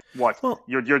disarm. What? Well,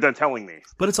 you're done telling me.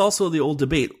 But it's also the old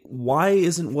debate. Why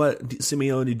isn't what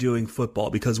Simeone doing football?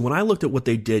 Because when I looked at what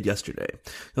they did yesterday,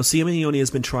 now Simeone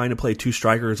has been trying to play two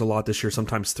strikers a lot this year,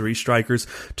 sometimes three strikers,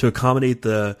 to accommodate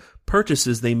the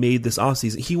purchases they made this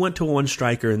offseason. He went to one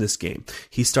striker in this game.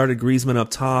 He started Griezmann up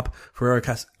top,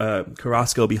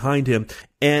 Carrasco behind him,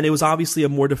 and it was obviously a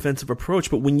more defensive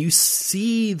approach. But when you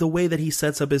see the way that he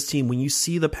sets up his team, when you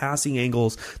see the passing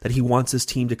angles that he wants his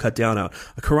team to cut down out,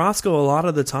 Carrasco a lot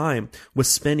of the time was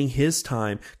spending his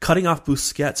time cutting off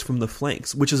Busquets from the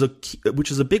flanks, which is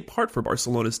a big part for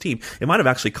Barcelona's team. It might have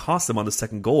actually cost them on the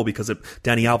second goal because of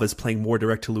Dani Alves playing more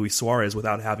direct to Luis Suarez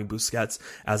without having Busquets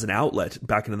as an outlet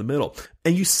back into the middle.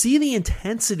 And you see the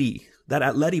intensity that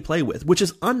Atleti play with, which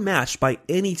is unmatched by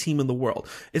any team in the world.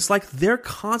 It's like they're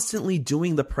constantly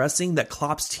doing the pressing that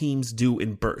Klopp's teams do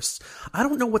in bursts. I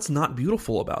don't know what's not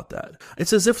beautiful about that.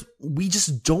 It's as if we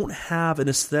just don't have an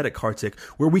aesthetic, Kartik,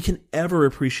 where we can ever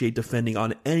appreciate defending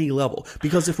on any level.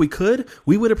 Because if we could,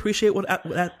 we would appreciate what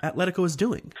Atletico is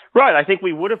doing. Right, I think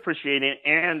we would appreciate it,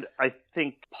 and I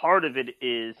think part of it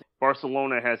is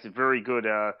Barcelona has a very good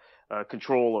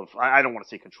control of, I don't want to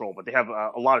say control, but they have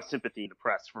a lot of sympathy in the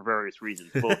press for various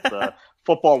reasons, both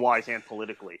football-wise and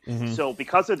politically. Mm-hmm. So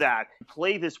because of that, you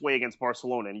play this way against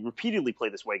Barcelona, and you repeatedly play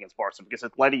this way against Barca, because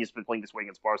Atleti has been playing this way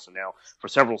against Barca now for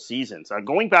several seasons.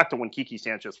 Going back to when Kiki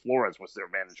Sanchez-Flores was their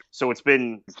manager. So it's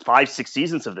been 5-6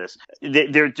 seasons of this.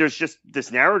 There's just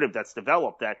this narrative that's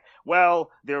developed that,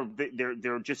 well,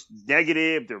 they're just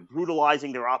negative, they're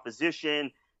brutalizing their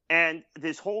opposition. And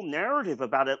this whole narrative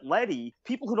about Atleti,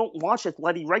 people who don't watch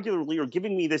Atleti regularly are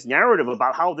giving me this narrative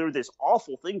about how they're this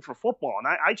awful thing for football. And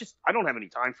I don't have any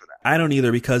time for that. I don't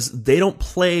either, because they don't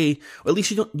play, or at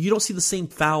least you don't see the same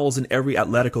fouls in every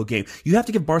Atletico game. You have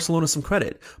to give Barcelona some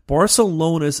credit.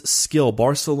 Barcelona's skill,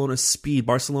 Barcelona's speed,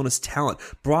 Barcelona's talent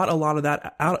brought a lot of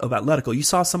that out of Atletico. You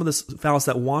saw some of the fouls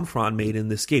that Juanfran made in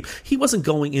this game. He wasn't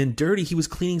going in dirty. He was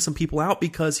cleaning some people out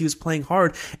because he was playing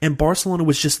hard, and Barcelona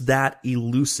was just that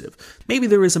elusive. Maybe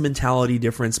there is a mentality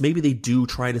difference. Maybe they do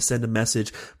try to send a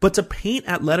message. But to paint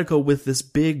Atletico with this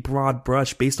big, broad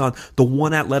brush based on the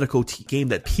one Atletico game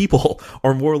that people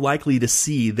are more likely to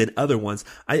see than other ones,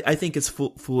 I think it's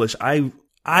foolish.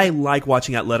 I like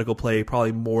watching Atletico play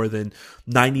probably more than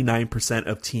 99%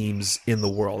 of teams in the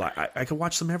world. I could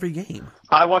watch them every game.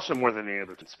 I watch them more than any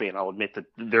other in Spain. I'll admit that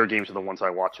their games are the ones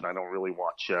I watch, and I don't really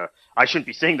watch. I shouldn't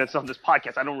be saying that on this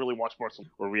podcast. I don't really watch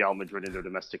Barcelona or Real Madrid in their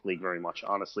domestic league very much,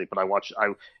 honestly. But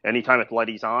anytime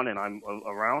Atleti's on and I'm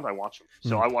around, I watch them.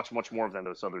 So I watch much more than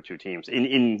those other two teams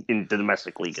in the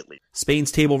domestic league, at least.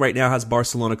 Spain's table right now has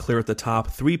Barcelona clear at the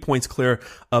top, 3 points clear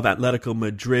of Atletico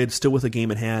Madrid, still with a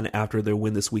game in hand after their win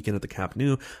win this weekend at the Camp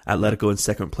Nou. Atletico in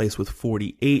second place with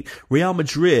 48. Real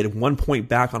Madrid 1 point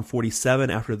back on 47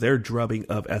 after their drubbing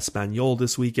of Espanyol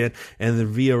this weekend. And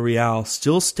then Villarreal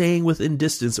still staying within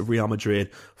distance of Real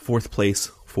Madrid, fourth place,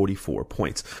 44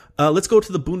 points. Let's go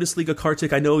to the Bundesliga,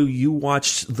 Kartik. I know you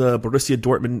watched the Borussia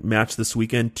Dortmund match this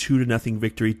weekend, 2-0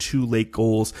 victory, 2 late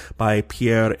goals by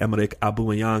Pierre-Emerick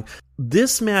Aubameyang.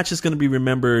 This match is going to be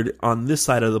remembered on this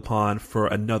side of the pond for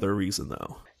another reason,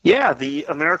 though. Yeah, the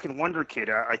American Wonder Kid.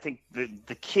 I think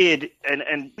the kid,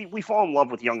 and we fall in love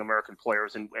with young American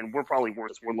players, and we're probably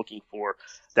we're looking for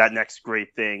that next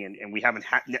great thing, and we haven't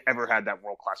ever had that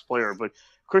world-class player. But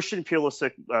Christian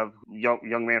Pulisic,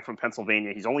 young man from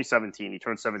Pennsylvania, he's only 17. He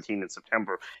turned 17 in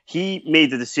September. He made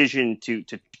the decision to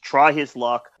try his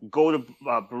luck, go to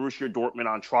Borussia Dortmund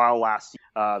on trial last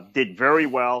year, did very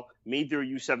well, made their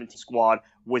U17 squad,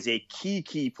 was a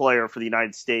key player for the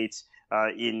United States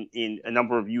in a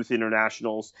number of youth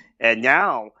internationals, and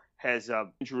now has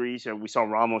injuries. We saw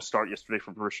Ramos start yesterday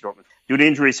for Borussia Dortmund. Due to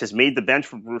injuries, has made the bench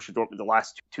for Borussia Dortmund the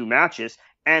last two matches,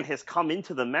 and has come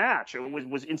into the match. It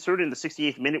was inserted in the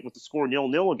 68th minute with the score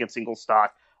 0-0 against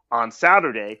Ingolstadt on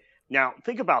Saturday. Now,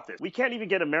 think about this. We can't even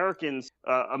get American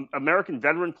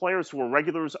veteran players who are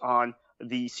regulars on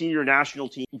the senior national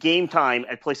team game time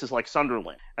at places like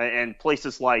Sunderland and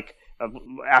places like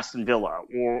Aston Villa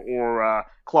or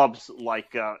clubs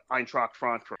like Eintracht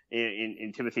Frankfurt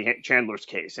in Timothy Chandler's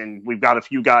case. And we've got a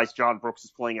few guys. John Brooks is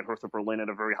playing at Hertha Berlin at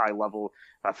a very high level.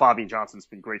 Fabian Johnson's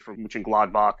been great for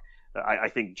Mönchengladbach. I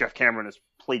think Jeff Cameron has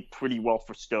played pretty well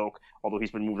for Stoke, although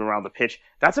he's been moving around the pitch.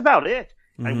 That's about it.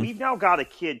 Mm-hmm. And we've now got a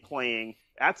kid playing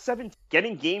at 17,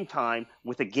 getting game time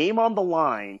with a game on the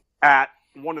line at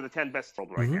one of the 10 best world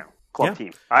right now. Club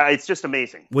team. It's just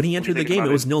amazing. When he entered the game, it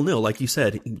was 0-0. Like you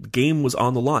said, the game was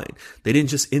on the line. They didn't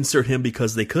just insert him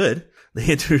because they could. They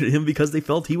entered him because they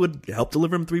felt he would help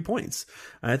deliver him 3 points.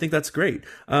 I think that's great.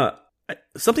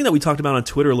 Something that we talked about on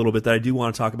Twitter a little bit that I do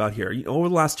want to talk about here. Over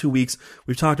the last 2 weeks,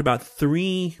 we've talked about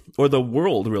the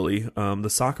world really, the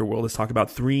soccer world has talked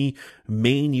about 3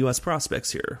 main U.S.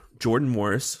 prospects here. Jordan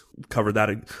Morris, covered that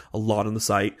a lot on the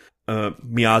site.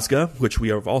 Miazga, which we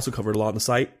have also covered a lot on the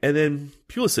site, and then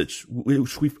Pulisic,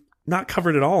 which we've not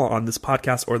covered at all on this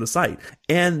podcast or the site.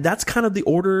 And that's kind of the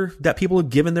order that people have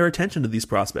given their attention to these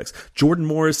prospects. Jordan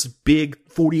Morris, big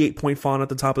 48-point font at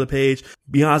the top of the page.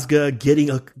 Miazga getting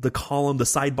the column, the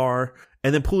sidebar.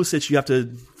 And then Pulisic, you have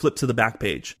to flip to the back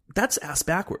page. That's ass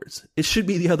backwards. It should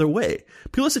be the other way.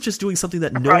 Pulisic is doing something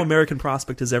that no American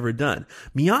prospect has ever done.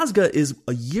 Miazga is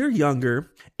a year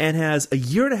younger and has a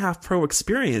 1.5 pro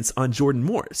experience on Jordan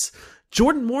Morris.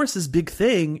 Jordan Morris's big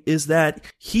thing is that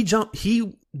he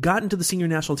got into the senior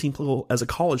national team pool as a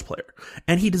college player,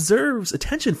 and he deserves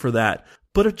attention for that.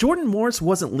 But if Jordan Morris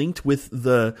wasn't linked with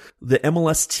the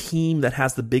MLS team that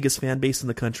has the biggest fan base in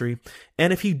the country,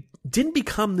 and if he didn't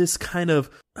become this kind of,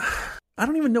 I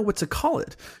don't even know what to call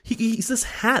it. He's this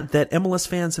hat that MLS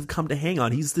fans have come to hang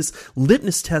on. He's this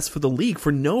litmus test for the league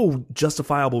for no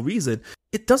justifiable reason.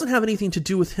 It doesn't have anything to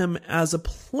do with him as a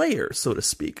player, so to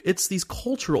speak. It's these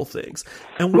cultural things.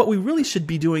 And what we really should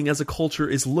be doing as a culture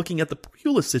is looking at the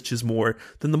Pulisic's more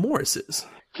than the Morrises.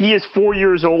 He is 4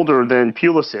 years older than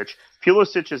Pulisic.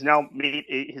 Pulisic has now made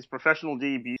his professional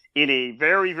debut in a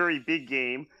very, very big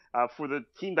game for the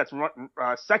team that's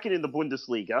second in the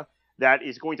Bundesliga, that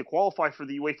is going to qualify for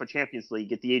the UEFA Champions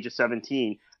League at the age of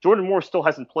 17. Jordan Morris still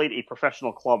hasn't played a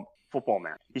professional club football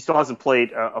match. He still hasn't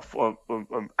played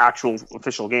an actual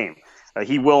official game.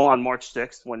 He will on March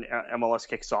 6th when MLS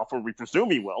kicks off, or we presume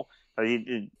he will.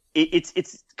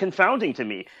 It's confounding to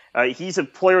me. He's a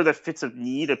player that fits a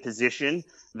need, a position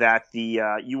that the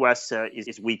U.S.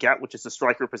 is weak at, which is the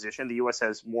striker position. The U.S.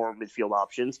 has more midfield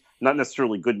options, not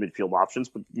necessarily good midfield options,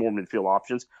 but more midfield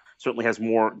options. Certainly has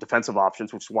more defensive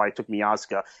options, which is why I took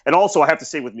Miazga. And also, I have to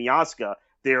say with Miazga,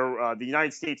 the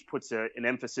United States puts an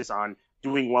emphasis on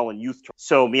doing well in youth.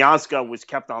 So Miazga was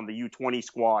kept on the U20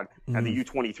 squad and the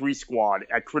U23 squad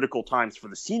at critical times for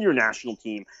the senior national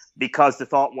team, because the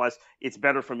thought was it's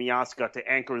better for Miazga to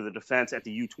anchor the defense at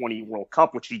the U20 World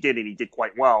Cup, which he did, and he did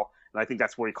quite well. And I think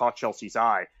that's where he caught Chelsea's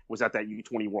eye, was at that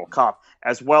U20 World Cup,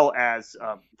 as well as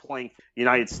playing for the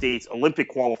United States Olympic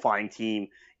qualifying team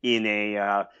in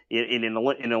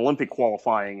an Olympic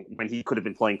qualifying when he could have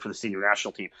been playing for the senior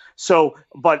national team. So,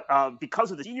 but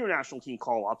because of the senior national team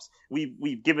call-ups,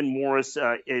 we've given Morris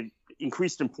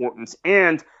increased importance.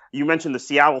 And you mentioned the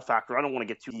Seattle factor. I don't want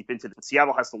to get too deep into it.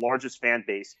 Seattle has the largest fan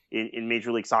base in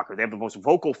Major League Soccer. They have the most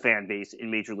vocal fan base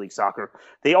in Major League Soccer.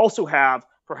 They also have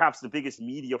perhaps the biggest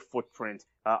media footprint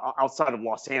outside of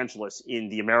Los Angeles in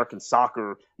the American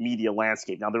soccer media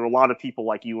landscape. Now, there are a lot of people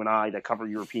like you and I that cover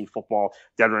European football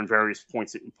that are in various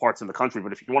parts in the country.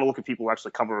 But if you want to look at people who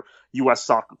actually cover U.S.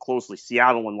 soccer closely,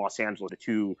 Seattle and Los Angeles are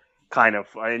two kind of,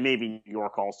 and maybe New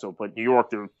York also, but New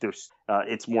York, there's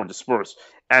it's more dispersed.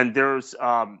 And there's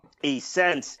a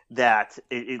sense that,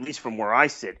 at least from where I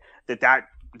sit,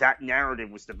 that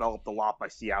narrative was developed a lot by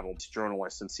Seattle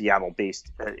journalists and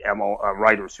Seattle-based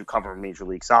writers who cover Major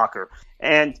League Soccer.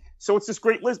 And so it's this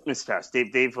great litmus test.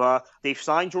 They've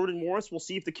signed Jordan Morris. We'll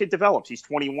see if the kid develops. He's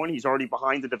 21. He's already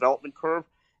behind the development curve.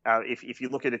 If you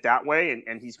look at it that way,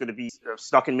 and he's going to be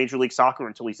stuck in Major League Soccer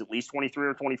until he's at least 23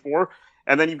 or 24.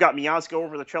 And then you've got Miazga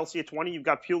over to Chelsea at 20. You've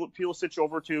got Pulisic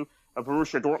over to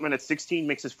Borussia Dortmund at 16,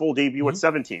 makes his full debut at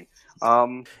 17.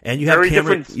 And you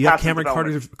have Cameron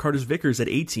Carter-Vickers at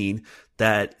 18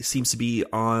 that seems to be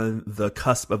on the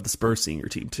cusp of the Spurs senior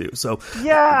team too. So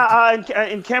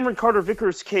in Cameron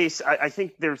Carter-Vickers' case, I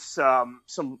think there's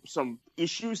some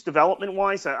issues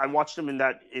development-wise. I watched him in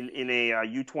a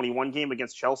U21 game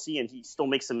against Chelsea, and he still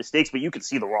makes some mistakes, but you can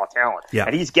see the raw talent. Yeah.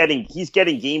 And he's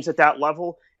getting games at that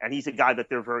level. And he's a guy that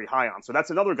they're very high on. So that's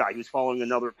another guy who's following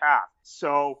another path.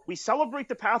 So we celebrate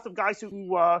the path of guys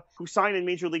who sign in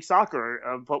Major League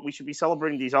Soccer, but we should be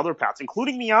celebrating these other paths,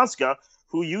 including Miazga,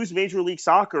 who used Major League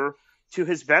Soccer to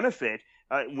his benefit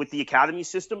with the academy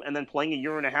system and then playing a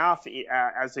year and a half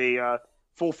as a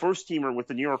full first-teamer with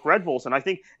the New York Red Bulls. And I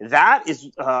think that is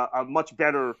a much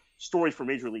better story for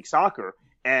Major League Soccer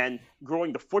and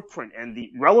growing the footprint and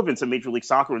the relevance of Major League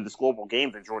Soccer in this global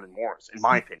game than Jordan Morris, in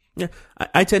my opinion. Yeah,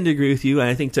 I tend to agree with you. And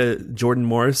I think Jordan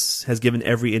Morris has given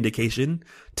every indication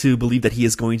to believe that he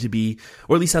is going to be,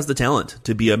 or at least has the talent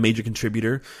to be, a major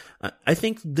contributor. I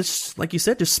think this, like you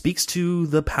said, just speaks to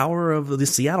the power of the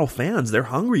Seattle fans. They're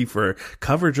hungry for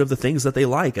coverage of the things that they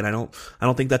like. And I don't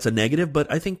think that's a negative,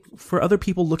 but I think for other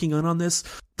people looking on this,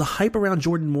 the hype around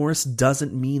Jordan Morris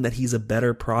doesn't mean that he's a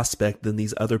better prospect than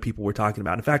these other people we're talking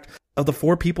about. In fact, of the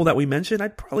four people that we mentioned,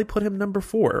 I'd probably put him number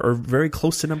 4 or very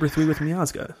close to number 3 with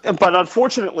Miazga. But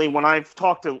unfortunately, when I've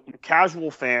talked to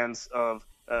casual fans of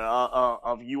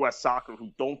U.S. soccer who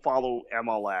don't follow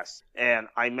MLS, and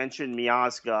I mentioned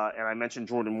Miazga and I mentioned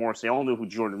Jordan Morris, they all knew who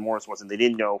Jordan Morris was, and they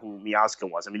didn't know who Miazga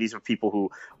was. I mean, these are people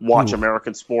who watch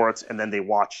American sports and then they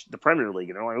watch the Premier League,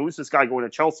 and they're like, who's this guy going to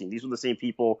Chelsea? And these were the same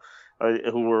people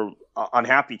who were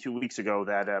unhappy 2 weeks ago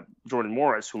that Jordan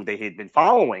Morris, who they had been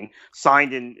following,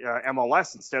 signed in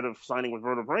MLS instead of signing with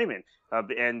Werder Bremen.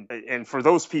 And for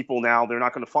those people now, they're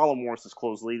not going to follow Morris as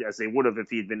closely as they would have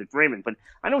if he had been at Bremen. But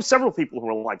I know several people who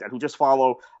are like that, who just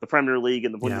follow the Premier League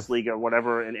and the Bundesliga or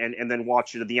whatever, and then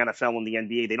watch the NFL and the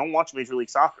NBA. They don't watch Major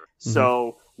League Soccer. Mm-hmm.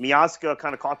 So Miazga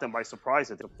kind of caught them by surprise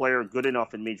that the player good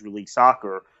enough in Major League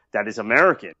Soccer that is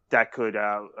American, that could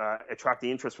attract the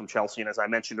interest from Chelsea. And as I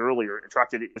mentioned earlier,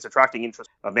 it's attracting interest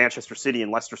of Manchester City and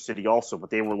Leicester City also, but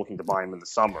they were looking to buy him in the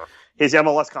summer. His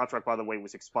MLS contract, by the way,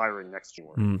 was expiring next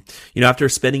year. After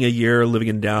spending a year living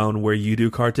in down where you do,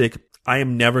 Kartik, I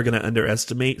am never going to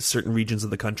underestimate certain regions of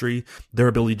the country, their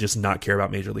ability to just not care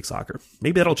about Major League Soccer.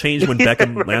 Maybe that'll change when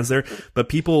Beckham lands there, but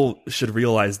people should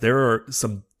realize there are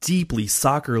some deeply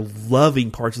soccer-loving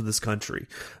parts of this country.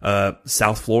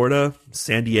 South Florida,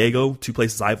 San Diego, 2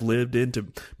 places I've lived in, to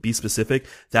be specific,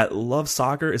 that love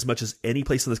soccer as much as any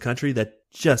place in this country that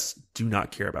just do not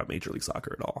care about Major League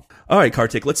Soccer at all. All right,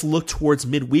 Kartik, let's look towards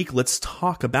midweek. Let's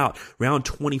talk about round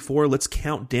 24. Let's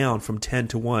count down from 10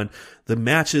 to 1 the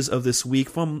matches of this week,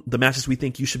 from the matches we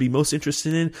think you should be most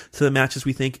interested in to the matches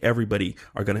we think everybody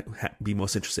are going to be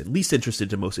most interested, least interested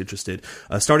to most interested.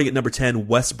 Starting at number 10,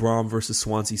 West Brom versus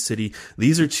Swansea City.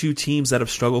 These are 2 teams that have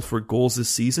struggled for goals this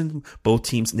season. Both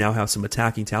teams now have some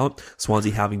attacking talent.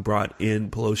 Swansea having brought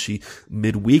in Pelosi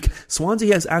midweek.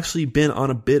 Swansea has actually been on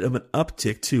a bit of an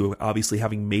uptick too, obviously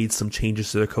having made some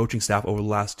changes to their coaching staff over the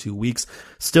last 2 weeks.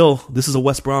 Still, this is a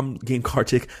West Brom game,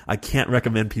 Kartik. I can't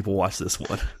recommend people watch this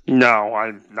one. No,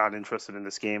 I'm not interested in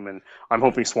this game, and I'm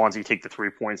hoping Swansea take the 3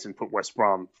 points and put West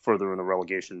Brom further in the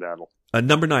relegation battle.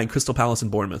 Number 9, Crystal Palace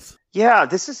and Bournemouth. Yeah,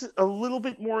 this is a little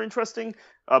bit more interesting.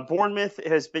 Bournemouth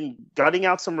has been gutting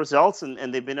out some results,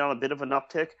 and they've been on a bit of an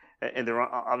uptick. And they're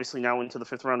obviously now into the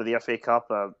 5th round of the FA Cup.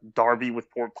 Derby with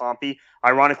Port Pompey.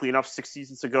 Ironically enough, 5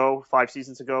 seasons ago,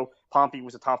 Pompey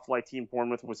was a top-flight team.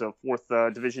 Bournemouth was a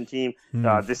 4th division team.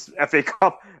 This FA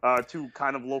Cup, 2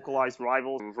 kind of localized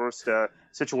rivals, reversed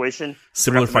situation.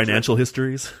 Similar financial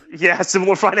histories. Yeah,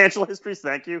 similar financial histories.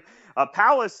 Thank you.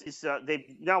 Palace they've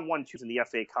now won 2 in the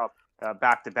FA Cup.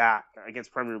 back-to-back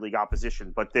against Premier League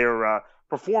opposition, but their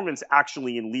performance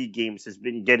actually in league games has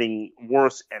been getting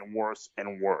worse and worse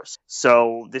and worse.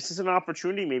 So this is an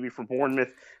opportunity maybe for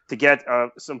Bournemouth to get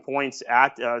some points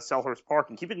at Selhurst Park.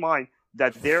 And keep in mind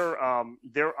that their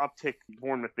uptick,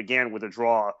 Bournemouth, began with a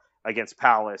draw against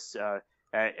Palace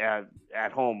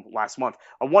at home last month.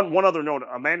 One other note,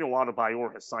 Emmanuel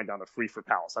Adebayor has signed on a free for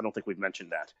Palace. I don't think we've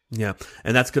mentioned that. Yeah,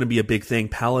 and that's going to be a big thing.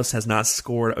 Palace has not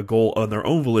scored a goal on their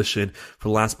own volition for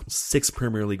the last 6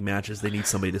 Premier League matches. They need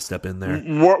somebody to step in there.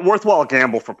 Worthwhile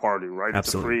gamble for Pardew, right?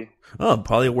 Absolutely.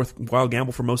 Probably a worthwhile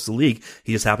gamble for most of the league.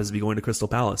 He just happens to be going to Crystal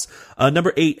Palace.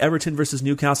 Number 8, Everton versus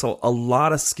Newcastle. A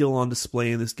lot of skill on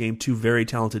display in this game. 2 very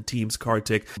talented teams,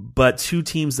 Kartik, but 2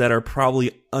 teams that are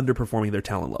probably underperforming their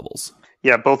talent levels.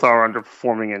 Yeah, both are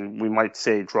underperforming, and we might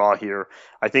say draw here.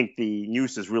 I think the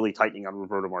noose is really tightening on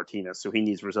Roberto Martinez, so he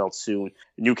needs results soon.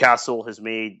 Newcastle has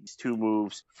made 2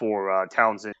 moves for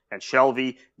Townsend and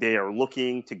Shelvey. They are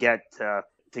looking to get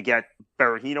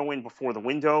Berahino in before the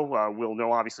window. We'll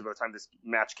know, obviously, by the time this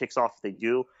match kicks off, if they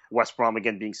do. West Brom,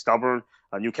 again, being stubborn.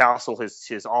 Newcastle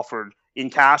has offered in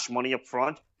cash money up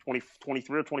front.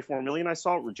 23 or 24 million, I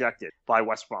saw, rejected by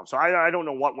West Brom. So I don't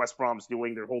know what West Brom's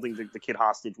doing. They're holding the kid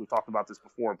hostage. We've talked about this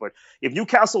before. But if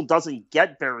Newcastle doesn't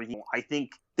get Berahino, I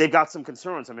think they've got some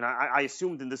concerns. I mean, I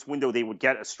assumed in this window they would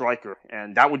get a striker,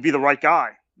 and that would be the right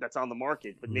guy that's on the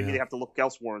market. But maybe they have to look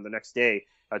elsewhere in the next day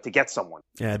to get someone.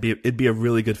 Yeah, it'd be a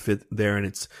really good fit there, and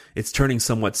it's turning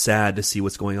somewhat sad to see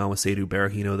what's going on with Seydou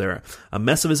Berahino. They're a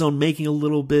mess of his own making a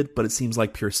little bit, but it seems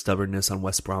like pure stubbornness on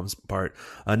West Brom's part.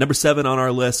 Number 7 on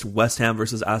our list, West Ham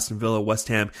versus Aston Villa. West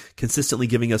Ham consistently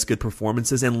giving us good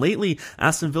performances, and lately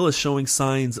Aston Villa is showing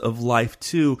signs of life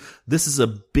too. This is a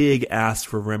big ask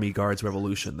for Remy Gard's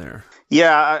revolution there.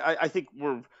 Yeah, I think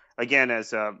we're... Again,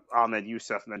 as Ahmed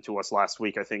Youssef meant to us last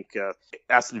week, I think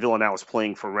Aston Villa now is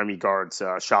playing for Remy Gard's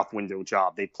shop window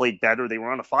job. They played better. They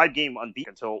were on a 5-game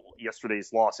unbeaten until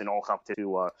yesterday's loss in All Cup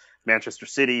to Manchester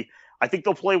City. I think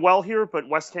they'll play well here, but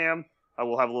West Ham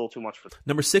will have a little too much for them.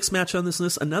 Number 6 match on this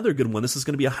list, another good one. This is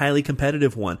going to be a highly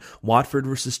competitive one. Watford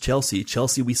versus Chelsea.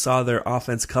 Chelsea, we saw their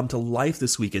offense come to life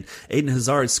this weekend. Eden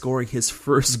Hazard scoring his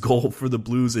first goal for the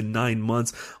Blues in 9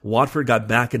 months. Watford got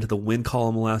back into the win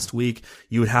column last week.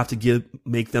 You would have to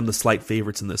make them the slight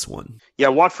favorites in this one. Yeah,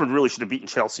 Watford really should have beaten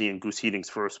Chelsea in Goose Heating's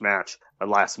first match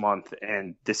last month,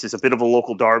 and this is a bit of a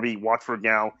local derby. Watford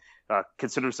now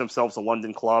considers themselves a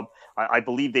London club. I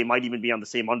believe they might even be on the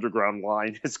same underground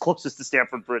line as closest to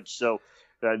Stamford Bridge. So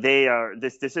they are.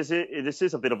 This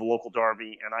is a bit of a local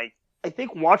derby, and I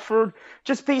think Watford,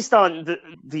 just based on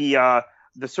the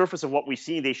surface of what we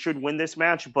see, they should win this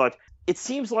match. But it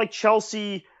seems like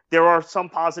Chelsea, there are some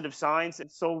positive signs,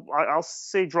 and so I'll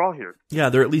say draw here. Yeah,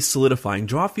 they're at least solidifying.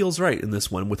 Draw feels right in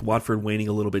this one, with Watford waning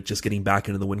a little bit, just getting back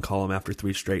into the win column after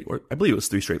 3 straight, or I believe it was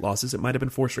 3 straight losses. It might have been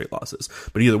 4 straight losses.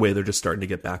 But either way, they're just starting to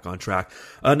get back on track.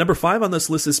 Number 5 on this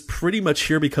list is pretty much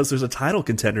here because there's a title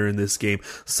contender in this game.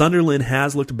 Sunderland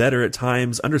has looked better at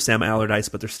times under Sam Allardyce,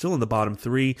 but they're still in the bottom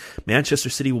 3. Manchester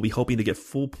City will be hoping to get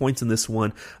full points in this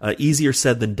one. Easier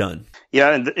said than done.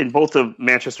 Yeah, and in both of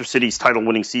Manchester City's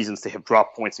title-winning seasons, they have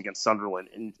dropped points against Sunderland.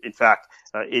 In fact,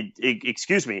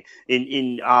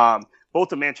 in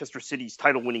both of Manchester City's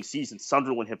title-winning seasons,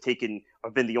 Sunderland have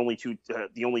been the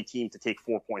only team to take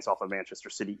 4 points off of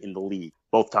Manchester City in the league,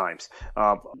 both times.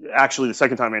 Actually, the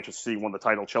second time Manchester City won the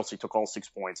title, Chelsea took all 6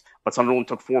 points, but Sunderland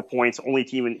took 4 points, only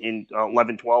team in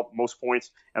 11-12, most points,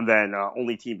 and then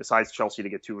only team besides Chelsea to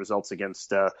get 2 results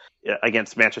against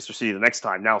Manchester City the next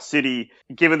time. Now, City,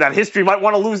 given that history, might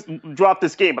want to drop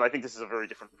this game, but I think this is a very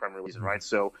different Premier League, right?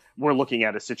 So we're looking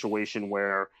at a situation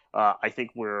where I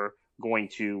think we're going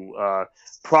to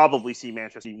probably see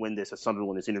Manchester City win this as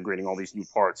Sunderland is integrating all these new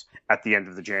parts at the end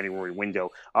of the January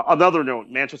window. Another note,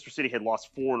 Manchester City had lost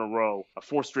 4 in a row,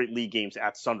 4 straight league games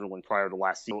at Sunderland prior to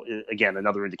last season. Again,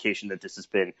 another indication that this has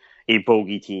been a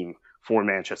bogey team for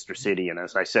Manchester City. And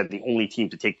as I said, the only team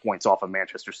to take points off of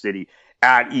Manchester City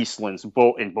at Eastlands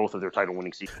in both of their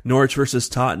title-winning seasons. Norwich versus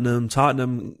Tottenham.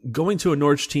 Tottenham going to a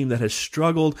Norwich team that has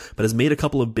struggled, but has made a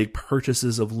couple of big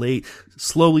purchases of late.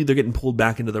 Slowly, they're getting pulled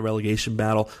back into the relegation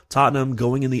battle. Tottenham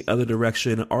going in the other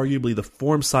direction, arguably the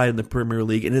form side in the Premier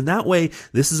League. And in that way,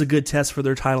 this is a good test for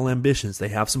their title ambitions. They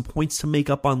have some points to make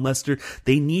up on Leicester.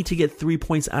 They need to get 3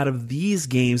 points out of these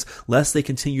games, lest they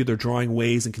continue their drawing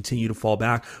ways and continue to fall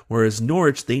back. Whereas Whereas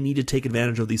Norwich, they need to take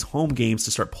advantage of these home games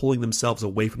to start pulling themselves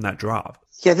away from that drop.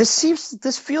 Yeah, this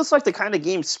feels like the kind of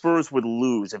game Spurs would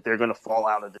lose if they're going to fall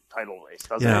out of the title race,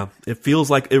 doesn't it?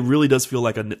 Yeah, it really does feel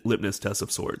like a litmus test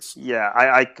of sorts. Yeah,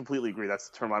 I completely agree. That's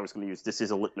the term I was going to use. This is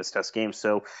a litmus test game.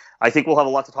 So I think we'll have a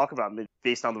lot to talk about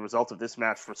based on the results of this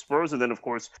match for Spurs. And then, of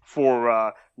course,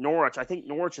 for Norwich, I think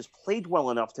Norwich has played well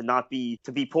enough to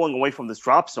be pulling away from this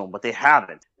drop zone, but they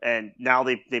haven't. And now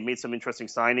they've made some interesting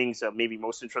signings, maybe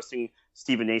most interesting,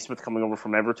 Stephen Naismith coming over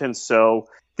from Everton. So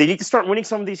they need to start winning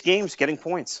some of these games, getting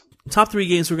points. Top three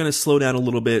games we're going to slow down a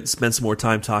little bit, spend some more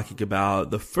time talking about.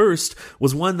 The first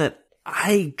was one that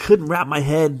I couldn't wrap my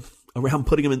head around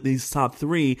putting them in these top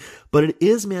three, but it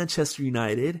is Manchester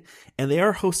United, and they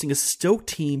are hosting a Stoke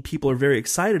team people are very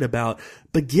excited about.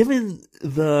 But given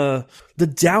the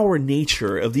dour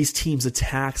nature of these teams'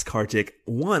 attacks, Kartik,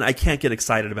 one, I can't get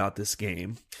excited about this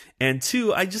game. And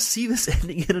two, I just see this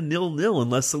ending in a 0-0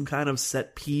 unless some kind of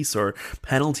set piece or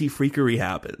penalty freakery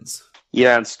happens.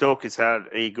 Yeah, and Stoke has had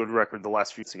a good record the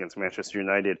last few weeks against Manchester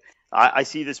United. I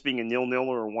see this being a 0-0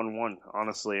 or a 1-1,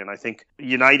 honestly. And I think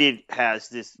United has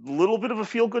this little bit of a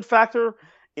feel-good factor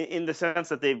in the sense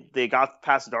that they got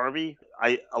past Derby.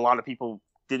 A lot of people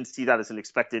didn't see that as an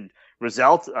expected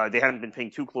result. They hadn't been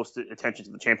paying too close attention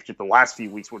to the championship the last few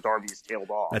weeks where Derby has tailed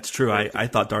off. That's true. I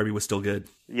thought Derby was still good.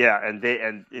 Yeah, and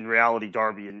in reality,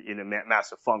 Derby in a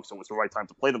massive funk, so it was the right time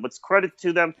to play them. But credit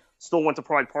to them, still went to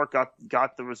Pride Park,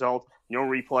 got the result, no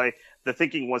replay. The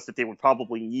thinking was that they would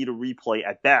probably need a replay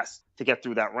at best to get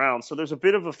through that round. So there's a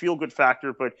bit of a feel-good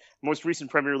factor, but most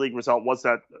recent Premier League result was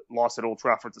that loss at Old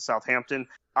Trafford to Southampton.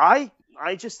 I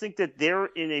just think that they're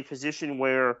in a position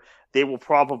where they will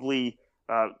probably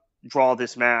draw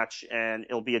this match, and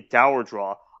it'll be a dour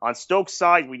draw. On Stoke's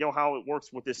side, we know how it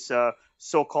works with this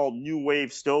so-called new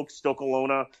wave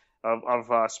Stoke-Alona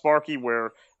of Sparky,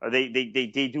 where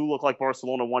they do look like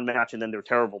Barcelona one match and then they're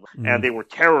terrible. Mm-hmm. And they were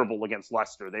terrible against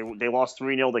Leicester. They lost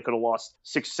 3-0. They could have lost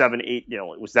 6-7,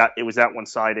 8-0. It was that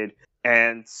one-sided.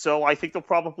 And so I think they'll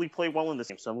probably play well in this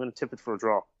game. So I'm going to tip it for a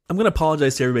draw. I'm going to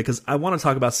apologize to everybody because I want to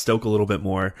talk about Stoke a little bit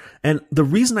more. And the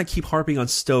reason I keep harping on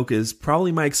Stoke is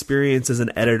probably my experience as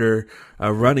an editor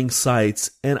running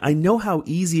sites. And I know how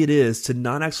easy it is to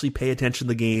not actually pay attention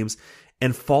to the games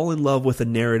and fall in love with a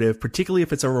narrative, particularly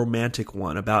if it's a romantic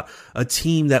one about a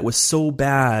team that was so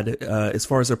bad as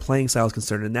far as their playing style is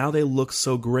concerned, and now they look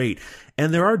so great.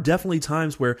 And there are definitely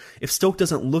times where if Stoke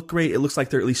doesn't look great, it looks like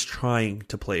they're at least trying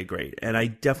to play great. And I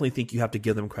definitely think you have to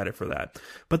give them credit for that.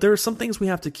 But there are some things we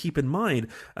have to keep in mind.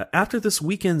 After this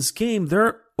weekend's game, there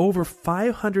are over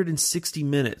 560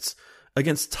 minutes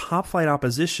against top-flight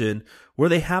opposition where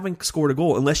they haven't scored a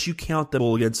goal, unless you count the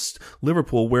goal against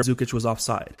Liverpool where Zukic was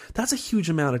offside. That's a huge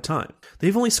amount of time.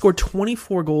 They've only scored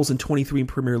 24 goals in 23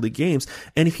 Premier League games,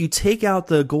 and if you take out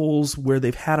the goals where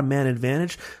they've had a man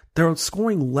advantage, they're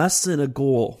scoring less than a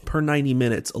goal per 90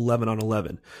 minutes, 11 on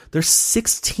 11. They're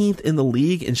 16th in the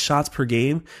league in shots per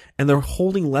game, and they're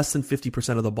holding less than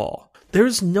 50% of the ball.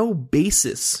 There's no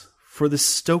basis for this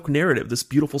Stoke narrative, this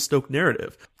beautiful Stoke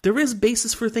narrative. There is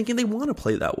basis for thinking they want to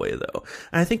play that way, though.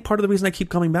 And I think part of the reason I keep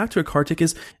coming back to it, Kartik,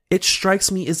 is it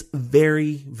strikes me as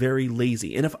very, very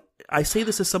lazy. And if I say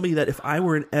this as somebody that if I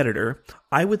were an editor,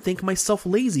 I would think myself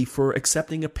lazy for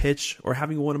accepting a pitch or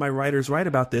having one of my writers write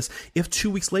about this. If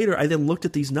 2 weeks later I then looked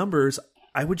at these numbers,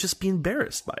 I would just be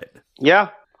embarrassed by it. Yeah,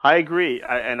 I agree.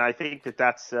 And I think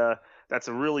that's a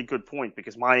really good point,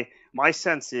 because my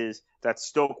sense is that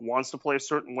Stoke wants to play a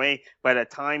certain way, but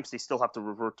at times they still have to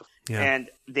revert to. Yeah.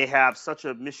 And they have such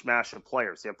a mishmash of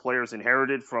players. They have players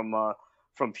inherited from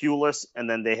Pulis, and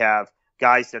then they have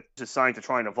guys that designed to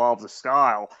try and evolve the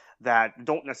style that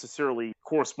don't necessarily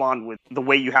correspond with the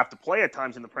way you have to play at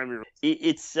times in the Premier League.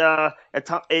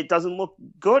 It doesn't look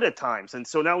good at times. And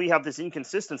so now we have this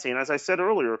inconsistency. And as I said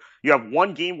earlier, you have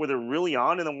one game where they're really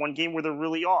on and then one game where they're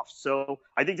really off. So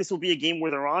I think this will be a game where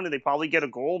they're on and they probably get a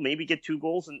goal, maybe get 2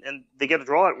 goals, and they get a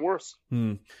draw at worst.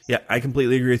 Yeah, I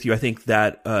completely agree with you. I think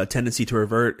that tendency to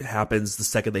revert happens the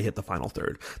second they hit the final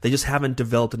third. They just haven't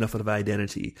developed enough of an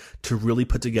identity to really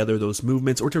put together those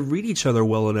movements or to read each other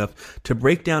well enough to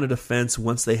break down a defense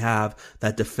once they have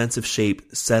that defensive shape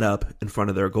set up in front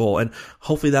of their goal. And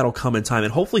hopefully that'll come in time.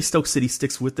 And hopefully Stoke City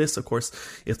sticks with this. Of course,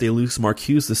 if they lose Mark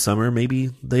Hughes this summer, maybe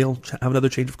they'll have another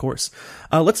change of course.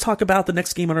 Let's talk about the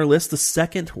next game on our list, the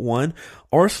second one,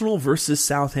 Arsenal versus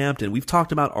Southampton. We've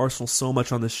talked about Arsenal so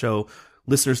much on this show.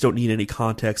 Listeners don't need any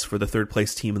context for the third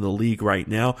place team in the league right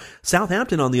now.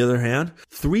 Southampton, on the other hand,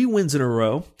 3 wins in a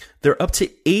row. They're up to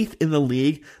 8th in the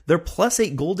league. Their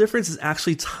 +8 goal difference is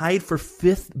actually tied for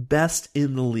 5th best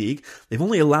in the league. They've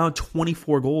only allowed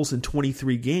 24 goals in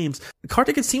 23 games.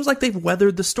 Kartik, it seems like they've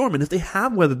weathered the storm. And if they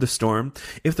have weathered the storm,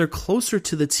 if they're closer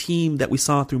to the team that we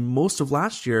saw through most of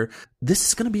last year, this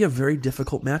is going to be a very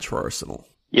difficult match for Arsenal.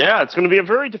 Yeah, it's going to be a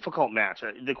very difficult match.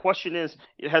 The question is,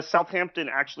 has Southampton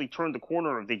actually turned the corner,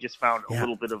 or have they just found a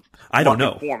little bit of I don't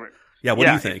know. form? Yeah, what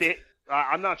do you think?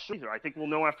 I'm not sure either. I think we'll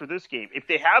know after this game. If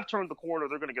they have turned the corner,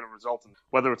 they're going to get a result,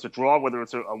 whether it's a draw, whether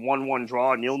it's a 1-1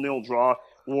 draw, a 0-0 draw,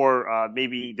 or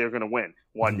maybe they're going to win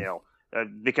 1-0.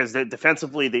 Because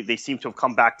defensively, they seem to have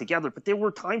come back together. But there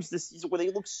were times this season where they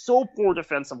looked so poor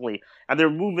defensively, and their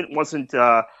movement wasn't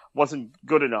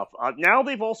good enough. Now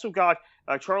they've also got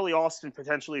Charlie Austin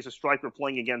potentially as a striker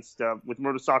playing against with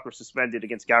Mertesacker suspended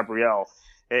against Gabriel,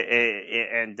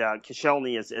 and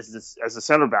Koscielny as the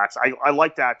center backs. I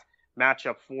like that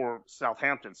matchup for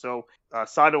Southampton. So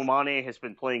Sadio Mane has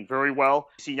been playing very well.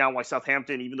 You see now why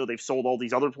Southampton, even though they've sold all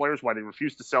these other players, why they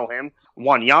refuse to sell him.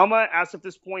 Wanyama, as of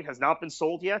this point, has not been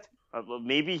sold yet.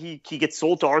 Maybe he gets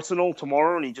sold to Arsenal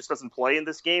tomorrow and he just doesn't play in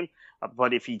this game.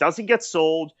 But if he doesn't get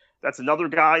sold, that's another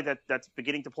guy that's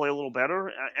beginning to play a little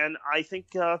better. And I think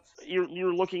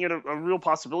you're looking at a real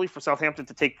possibility for Southampton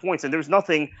to take points. And there's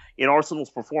nothing in Arsenal's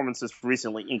performances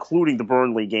recently, including the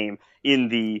Burnley game in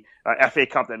the FA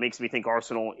Cup, that makes me think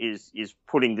Arsenal is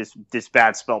putting this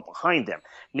bad spell behind them.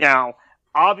 Now,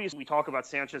 obviously, we talk about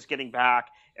Sanchez getting back,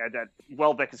 and that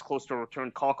Welbeck is close to a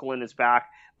return. Coquelin is back.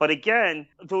 But again,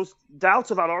 those doubts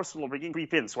about Arsenal are beginning to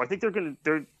creep in. So I think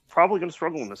they're probably going to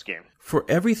struggle in this game. For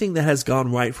everything that has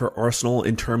gone right for Arsenal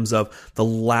in terms of the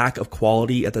lack of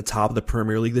quality at the top of the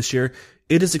Premier League this year,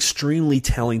 it is extremely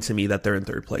telling to me that they're in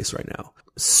third place right now.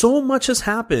 So much has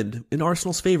happened in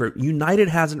Arsenal's favor. United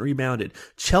hasn't rebounded.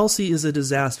 Chelsea is a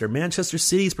disaster. Manchester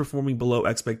City is performing below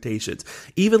expectations.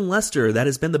 Even Leicester, that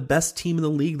has been the best team in the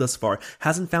league thus far,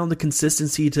 hasn't found the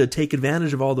consistency to take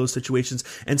advantage of all those situations,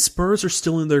 and Spurs are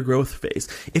still in their growth phase.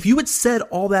 If you had said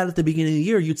all that at the beginning of the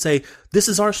year, you'd say, this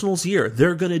is Arsenal's year.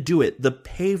 They're going to do it. The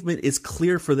pavement is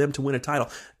clear for them to win a title.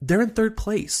 They're in third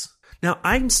place. Now,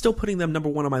 I'm still putting them number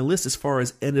 1 on my list as far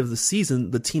as end of the season,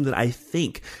 the team that I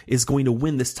think is going to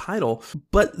win this title.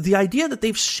 But the idea that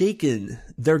they've shaken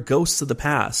their ghosts of the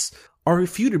past are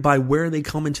refuted by where they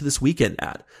come into this weekend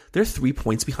at. They're 3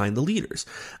 points behind the leaders.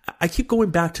 I keep going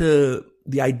back to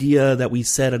the idea that we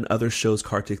said on other shows,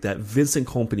 Kartik, that Vincent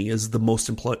Kompany is the most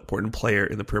important player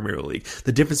in the Premier League.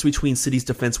 The difference between City's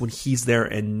defense when he's there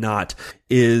and not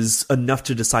is enough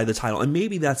to decide the title. And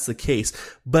maybe that's the case.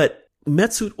 But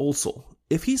Mesut Ozil,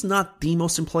 if he's not the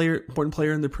most important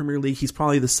player in the Premier League, he's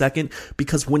probably the second,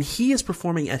 because when he is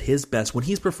performing at his best, when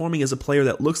he's performing as a player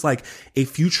that looks like a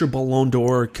future Ballon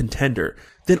d'Or contender,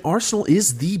 then Arsenal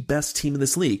is the best team in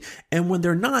this league. And when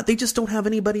they're not, they just don't have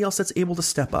anybody else that's able to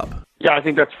step up. Yeah, I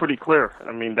think that's pretty clear.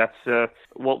 I mean, that's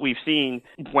what we've seen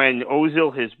when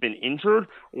Ozil has been injured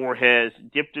or has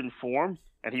dipped in form.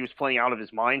 And he was playing out of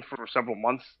his mind for several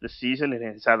months this season and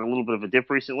has had a little bit of a dip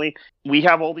recently. We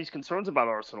have all these concerns about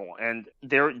Arsenal, and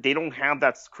they don't have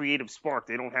that creative spark.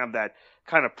 They don't have that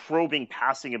kind of probing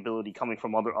passing ability coming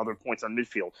from other points on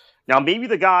midfield. Now, maybe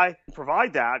the guy who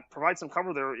provide some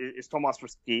cover there is Tomas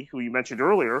Rosicky, who you mentioned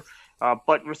earlier.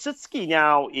 But Rosicky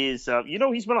now is,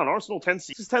 he's been on Arsenal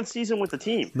his 10th season with the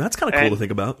team. That's kind of cool to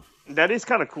think about. That is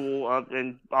kind of cool,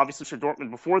 and obviously for Dortmund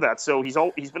before that. So he's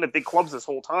been at big clubs this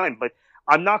whole time, but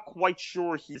I'm not quite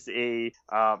sure he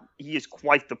is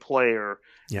quite the player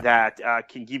that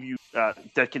can give you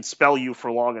that can spell you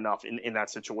for long enough in that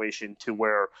situation to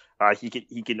where he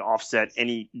can offset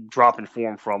any drop in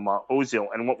form from Ozil.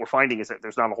 And what we're finding is that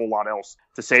there's not a whole lot else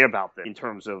to say about that in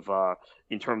terms of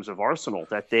Arsenal.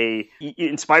 That they,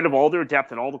 in spite of all their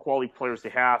depth and all the quality players they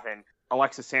have, and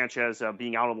Alexis Sanchez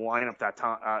being out of the lineup that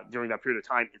time during that period of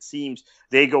time, it seems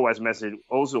they go as Mesut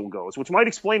Ozil goes, which might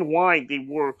explain why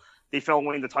they fell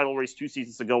away in the title race 2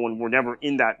 seasons ago and were never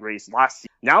in that race last season.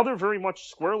 Now they're very much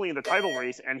squarely in the title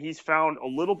race, and he's found a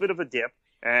little bit of a dip,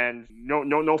 and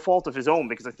no fault of his own,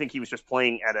 because I think he was just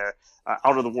playing at a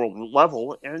out of the world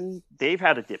level, and they've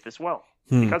had a dip as well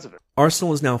because of it.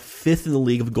 Arsenal is now 5th in the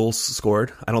league of goals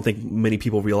scored. I don't think many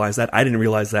people realize that. I didn't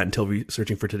realize that until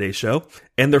researching for today's show.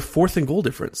 And they're 4th in goal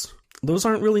difference. Those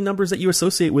aren't really numbers that you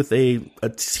associate with a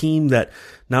team that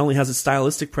not only has its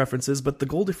stylistic preferences, but the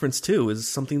goal difference too is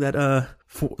something that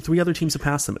Three other teams have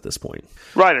passed them at this point.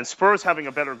 Right, and Spurs having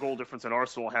a better goal difference than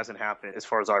Arsenal hasn't happened as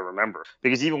far as I remember.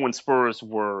 Because even when Spurs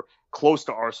were close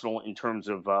to Arsenal in terms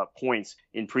of points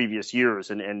in previous years,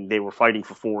 and they were fighting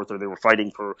for fourth, or they were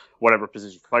fighting for whatever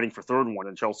position, fighting for third one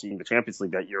in Chelsea in the Champions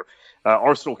League that year,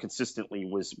 Arsenal consistently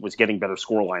was getting better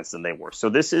score lines than they were. So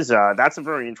this is that's a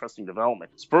very interesting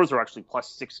development. Spurs are actually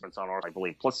 +6 on ours, I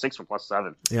believe, +6 or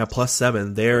 +7. Yeah,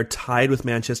 +7. They're tied with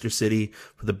Manchester City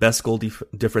for the best goal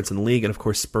difference in the league, and of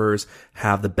course Spurs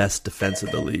have the best defense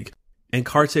in the league. And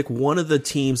Kartik, one of the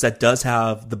teams that does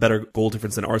have the better goal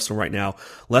difference than Arsenal right now,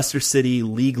 Leicester City,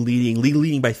 league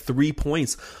leading by 3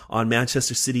 points on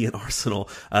Manchester City and Arsenal.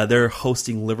 They're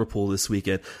hosting Liverpool this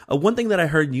weekend. One thing that I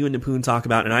heard you and Nipun talk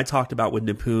about, and I talked about with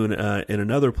Nipun in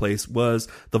another place, was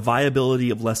the viability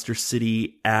of Leicester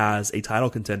City as a title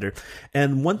contender.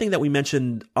 And one thing that we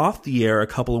mentioned off the air a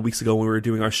couple of weeks ago when we were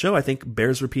doing our show, I think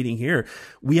bears repeating here.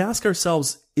 We ask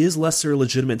ourselves, is Leicester a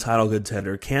legitimate title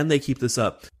contender? Can they keep this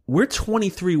up? We're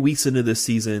 23 weeks into this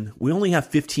season. We only have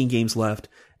 15 games left,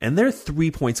 and they're 3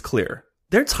 points clear.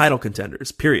 They're title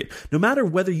contenders, period. No matter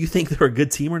whether you think they're a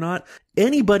good team or not,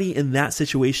 anybody in that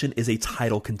situation is a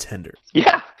title contender.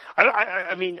 Yeah.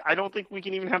 I mean, I don't think we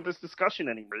can even have this discussion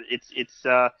anymore.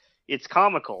 It's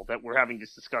comical that we're having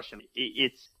this discussion.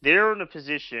 They're in a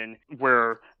position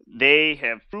where they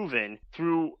have proven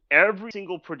through every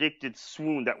single predicted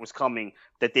swoon that was coming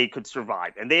that they could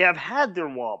survive. And they have had their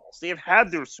wobbles. They have had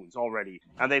their swoons already.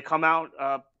 And they've come out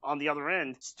on the other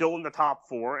end still in the top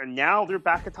four. And now they're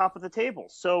back at top of the table.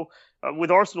 So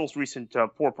with Arsenal's recent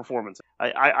poor performance,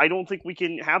 I don't think we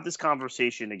can have this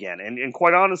conversation again. And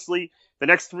quite honestly, the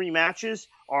next 3 matches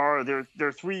are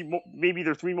their three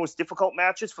most difficult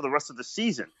matches for the rest of the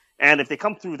season. And if they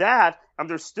come through that and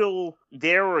they're still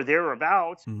there or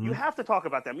thereabouts, you have to talk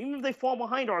about them. Even if they fall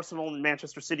behind Arsenal and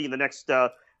Manchester City in the next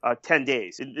 10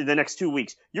 days, in the next 2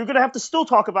 weeks, you're going to have to still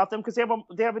talk about them because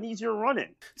they have an easier run in.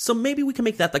 So maybe we can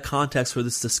make that the context for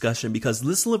this discussion, because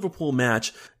this Liverpool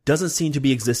match doesn't seem to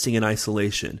be existing in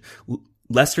isolation.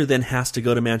 Leicester then has to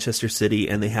go to Manchester City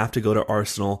and they have to go to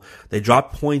Arsenal. They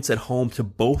dropped points at home to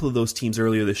both of those teams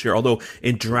earlier this year, although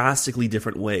in drastically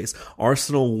different ways.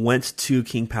 Arsenal went to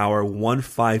King Power, won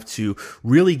 5-2,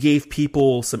 really gave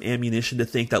people some ammunition to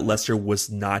think that Leicester was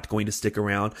not going to stick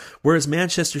around. Whereas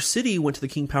Manchester City went to the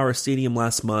King Power Stadium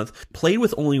last month, played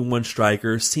with only one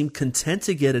striker, seemed content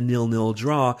to get a 0-0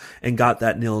 draw, and got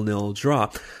that 0-0 draw.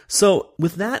 So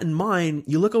with that in mind,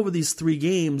 you look over these 3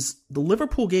 games, the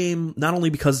Liverpool game, not only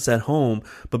because it's at home,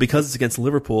 but because it's against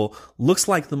Liverpool, looks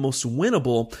like the most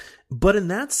winnable. But in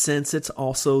that sense, it's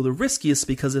also the riskiest,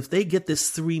 because if they get this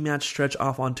 3-match stretch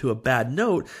off onto a bad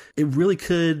note, it really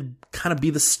could kind of be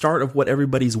the start of what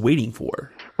everybody's waiting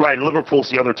for. Right,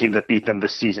 Liverpool's the other team that beat them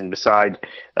this season beside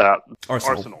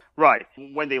Arsenal. Right,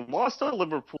 when they lost to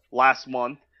Liverpool last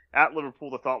month, at Liverpool,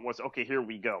 the thought was, okay, here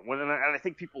we go. And I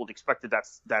think people had expected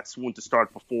that swoon to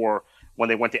start before, when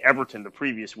they went to Everton the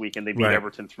previous week and they beat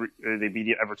Everton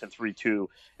 3-2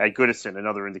 at Goodison,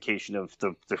 another indication of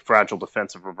the fragile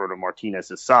defense of Roberto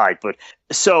Martinez's side. But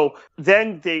so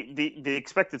then the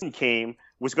expected came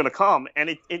was going to come, and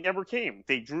it never came.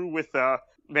 They drew with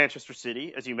Manchester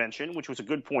City, as you mentioned, which was a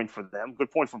good point for them,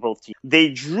 good point for both teams.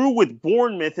 They drew with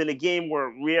Bournemouth in a game where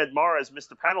Riyad Mahrez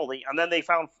missed a penalty, and then they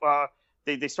found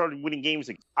they started winning games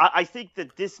again. I think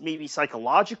that this maybe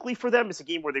psychologically for them is a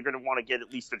game where they're going to want to get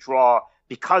at least a draw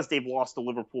because they've lost to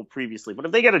Liverpool previously. But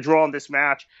if they get a draw in this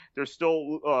match, they're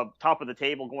still top of the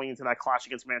table going into that clash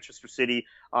against Manchester City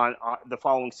on the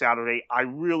following Saturday. I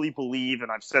really believe,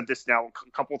 and I've said this now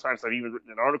a couple of times, I've even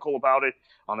written an article about it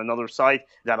on another site,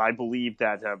 that I believe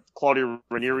that Claudio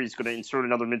Ranieri is going to insert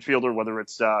another midfielder, whether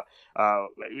it's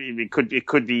it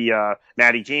could be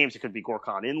Matty James, it could be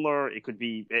Gorkan Inler, it could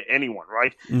be anyone,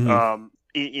 right? Mm-hmm.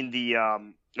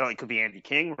 It could be Andy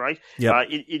King, right? Yep.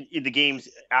 In the games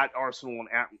at Arsenal and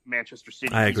at Manchester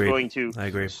City, I agree. He's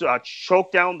going to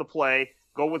choke down the play,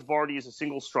 go with Vardy as a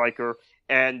single striker,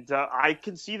 and I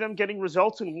can see them getting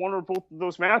results in one or both of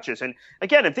those matches. And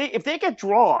again, if they get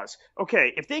draws,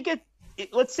 okay,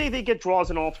 let's say they get draws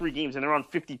in all 3 games and they're on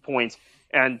 50 points,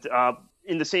 and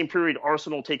in the same period,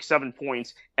 Arsenal takes 7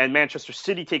 points and Manchester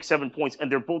City takes 7 points,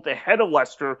 and they're both ahead of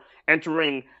Leicester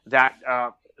entering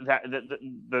the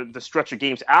stretch of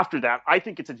games after that. I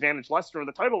think it's advantage Leicester in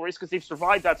the title race because they've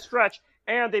survived that stretch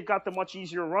and they've got the much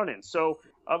easier run in. So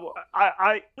the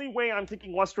only way I'm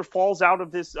thinking Leicester falls out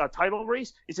of this title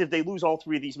race is if they lose all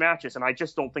 3 of these matches, and I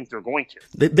just don't think they're going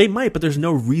to. They might, but there's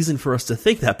no reason for us to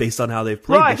think that based on how they've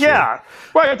played this year.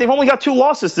 Right. They've only got 2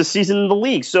 losses this season in the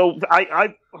league. So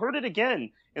I heard it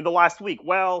again in the last week.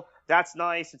 Well, That's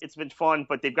nice. It's been fun,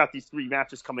 but they've got these 3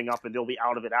 matches coming up, and they'll be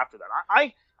out of it after that.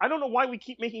 I don't know why we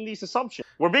keep making these assumptions.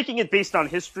 We're making it based on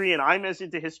history, and I'm as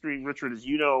into history, Richard, as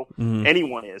you know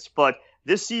anyone is. But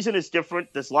this season is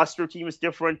different. This Leicester team is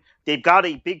different. They've got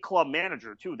a big club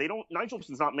manager, too. Nigel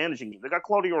Pearson's not managing them. They've got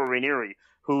Claudio Ranieri,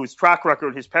 whose track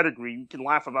record, his pedigree, you can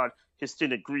laugh about his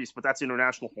stint at Greece, but that's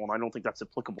international form. I don't think that's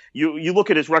applicable. You look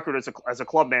at his record as a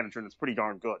club manager, and it's pretty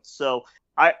darn good. So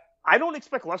I don't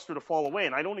expect Leicester to fall away,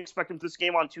 and I don't expect them to this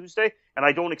game on Tuesday, and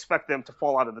I don't expect them to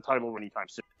fall out of the title anytime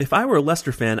soon. If I were a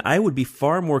Leicester fan, I would be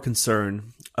far more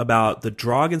concerned about the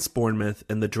draw against Bournemouth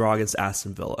and the draw against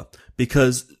Aston Villa,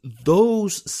 because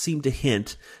those seem to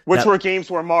hint Which were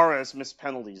games where Mahrez missed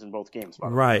penalties in both games.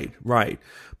 Right.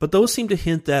 But those seem to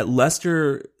hint that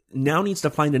Leicester now needs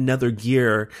to find another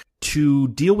gear to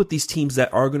deal with these teams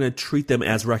that are going to treat them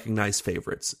as recognized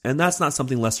favorites. And that's not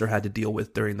something Leicester had to deal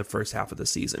with during the first half of the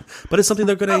season. But it's something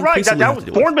they're going to increasingly have to deal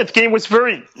with. The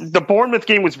Bournemouth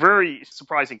game was very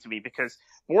surprising to me, because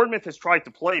Bournemouth has tried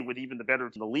to play with even the better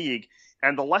in the league,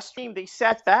 and the Leicester team, they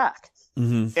sat back.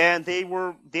 Mm-hmm. And they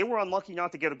were unlucky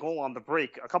not to get a goal on the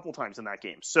break a couple times in that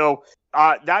game. So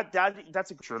that's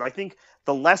a good shirt. I think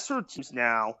the lesser teams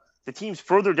now, the teams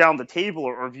further down the table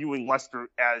are viewing Leicester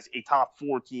as a top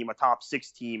 4 team, a top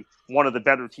 6 team, one of the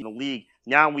better teams in the league.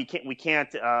 Now we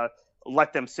can't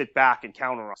let them sit back and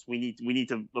counter us. We need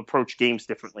to approach games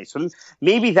differently. So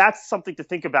maybe that's something to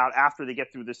think about after they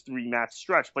get through this 3-match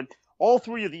stretch. But all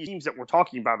 3 of these teams that we're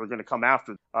talking about are going to come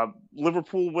after.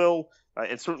 Liverpool will,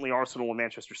 and certainly Arsenal and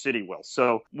Manchester City will.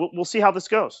 So we'll see how this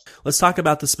goes. Let's talk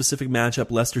about the specific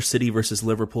matchup, Leicester City versus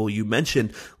Liverpool. You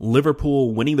mentioned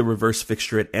Liverpool winning the reverse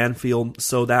fixture at Anfield,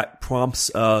 so that prompts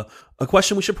a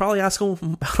question we should probably ask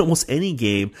about almost any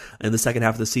game in the second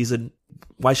half of the season.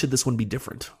 Why should this one be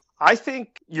different? I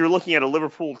think you're looking at a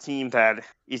Liverpool team that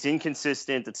is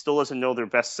inconsistent, that still doesn't know their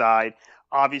best side.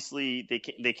 Obviously,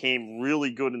 they came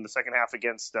really good in the second half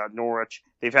against Norwich.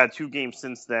 They've had 2 games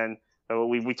since then.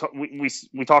 We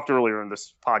talked earlier in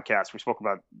this podcast. We spoke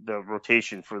about the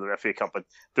rotation for the FA Cup, but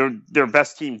their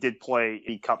best team did play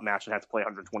a cup match and had to play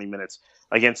 120 minutes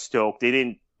against Stoke. They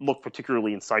didn't look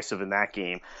particularly incisive in that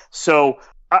game. So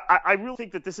I really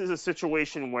think that this is a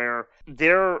situation where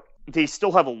they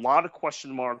still have a lot of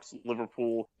question marks,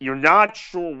 Liverpool. You're not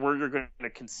sure where you're going to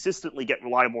consistently get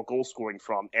reliable goal scoring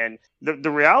from. And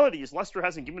the reality is Leicester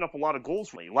hasn't given up a lot of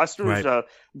goals really. Leicester's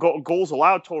goals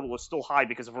allowed total is still high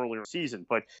because of earlier season.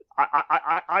 But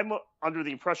I'm under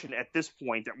the impression at this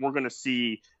point that we're going to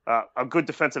see a good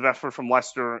defensive effort from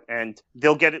Leicester, and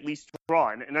they'll get at least a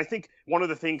draw. And I think one of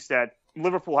the things that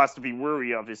Liverpool has to be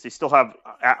wary of is they still have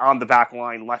on the back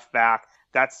line, left back.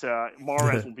 That's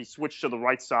Mahrez will be switched to the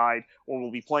right side, or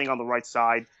will be playing on the right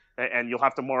side, and you'll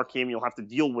have to mark him. You'll have to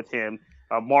deal with him.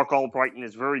 Mark Albrighton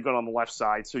is very good on the left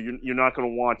side, so you're not going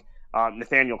to want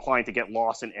Nathaniel Klein to get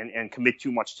lost and commit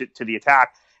too much to the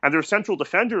attack. And their central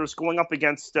defenders going up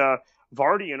against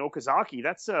Vardy and Okazaki,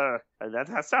 that's not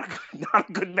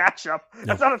a good matchup. No.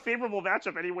 That's not a favorable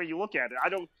matchup any way you look at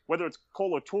it. Whether it's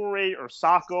Kolo Touré or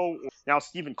Sakho, or now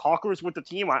Steven Cocker's with the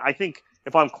team. I think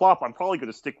if I'm Klopp, I'm probably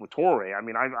going to stick with Touré. I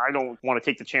mean, I don't want to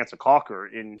take the chance of Cocker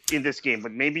in this game,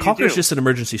 but maybe Cocker's just an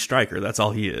emergency striker. That's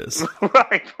all he is.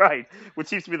 Right. Which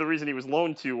seems to be the reason he was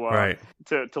loaned to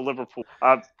Liverpool.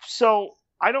 So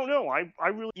I don't know. I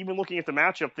really, even looking at the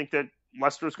matchup, think that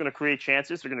Leicester is going to create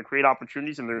chances. They're going to create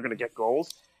opportunities, and they're going to get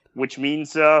goals, which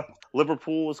means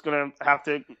Liverpool is going to have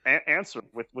to answer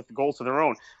with goals of their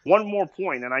own. One more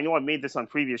point, and I know I've made this on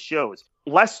previous shows.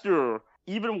 Leicester,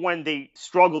 even when they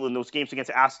struggled in those games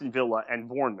against Aston Villa and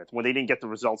Bournemouth, when they didn't get the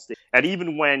results, and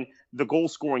even when the goal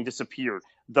scoring disappeared,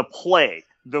 the play,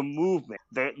 the movement,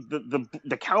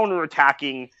 the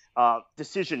counter-attacking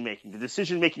decision-making, the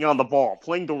decision-making on the ball,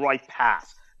 playing the right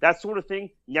pass, that sort of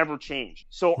thing never changed.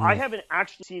 So I haven't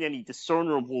actually seen any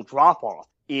discernible drop-off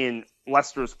in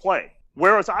Leicester's play.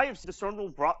 Whereas I have seen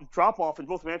discernible drop-off in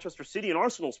both Manchester City and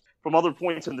Arsenal from other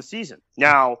points in the season.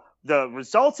 Now, the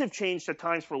results have changed at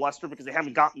times for Leicester because they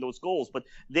haven't gotten those goals, but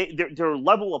their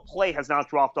level of play has not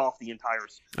dropped off the entire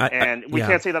season. And we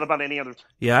can't say that about any other team.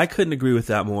 Yeah, I couldn't agree with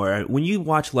that more. When you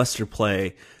watch Leicester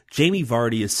play, Jamie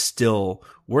Vardy is still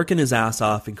working his ass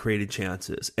off and created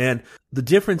chances. And the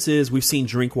difference is we've seen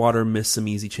Drinkwater miss some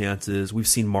easy chances. We've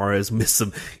seen Mahrez miss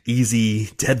some easy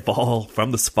dead ball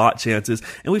from the spot chances.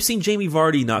 And we've seen Jamie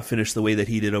Vardy not finish the way that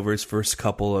he did over his first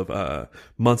couple of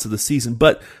months of the season.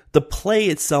 But the play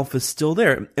itself is still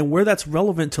there. And where that's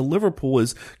relevant to Liverpool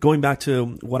is, going back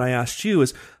to what I asked you,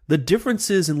 is the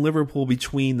differences in Liverpool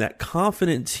between that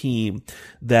confident team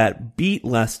that beat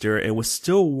Leicester and was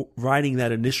still riding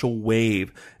that initial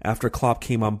wave after Klopp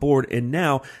came on board, and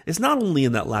now it's not only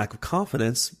in that lack of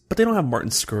confidence, but they don't have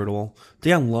Martin Skrtel.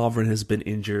 Dejan Lovren has been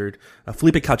injured.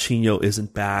 Felipe Coutinho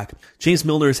isn't back. James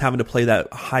Milner is having to play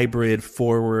that hybrid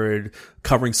forward,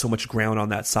 covering so much ground on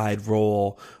that side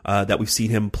role that we've seen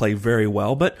him play very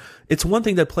well. But it's one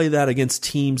thing to play that against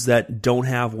teams that don't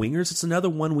have wingers. It's another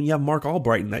one when you have Mark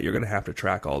Albrighton that you're going to have to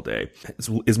track all day.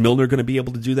 Is Milner going to be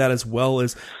able to do that as well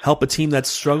as help a team that's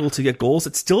struggled to get goals?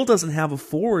 It still doesn't have a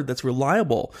forward that's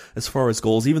reliable as far as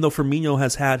goals, even though Firmino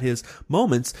has had his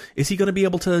moments. Is he going to be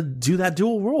able to do that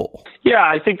dual role? Yeah,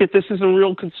 I think that this is a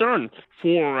real concern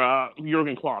for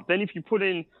Jurgen Klopp. Then if you put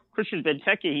in Christian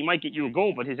Benteke, he might get you a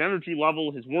goal, but his energy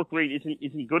level, his work rate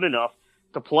isn't good enough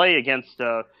to play against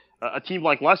a team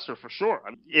like Leicester for sure.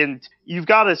 And you've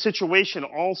got a situation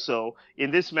also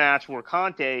in this match where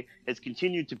Conte has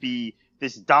continued to be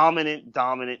this dominant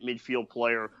midfield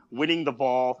player, winning the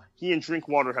ball. He and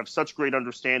Drinkwater have such great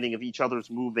understanding of each other's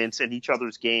movements and each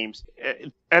other's games.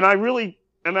 And I really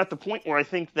am at the point where I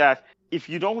think that if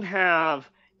you don't have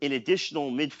an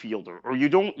additional midfielder, or you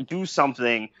don't do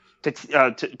something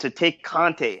to take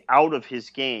Conte out of his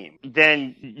game,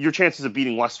 then your chances of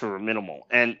beating Leicester are minimal.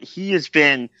 And he has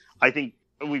been, I think,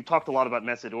 we've talked a lot about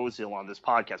Mesut Ozil on this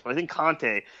podcast, but I think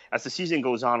Conte, as the season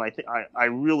goes on, I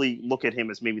really look at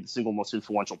him as maybe the single most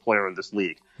influential player in this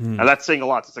league. And that's saying a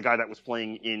lot. It's a guy that was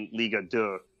playing in Liga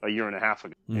 2 a year and a half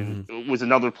ago. And it was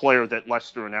another player that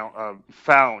Leicester now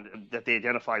found that they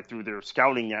identified through their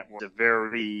scouting network, a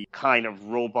very kind of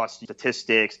robust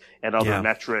statistics and other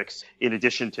metrics in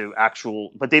addition to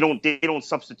actual, but they don't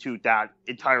substitute that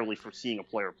entirely for seeing a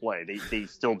player play. They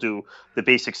still do the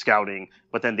basic scouting,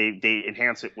 but then they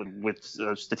enhance it with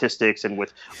statistics and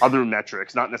with other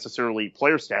metrics, not necessarily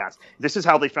player stats. This is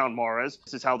how they found Mahrez.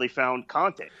 This is how they found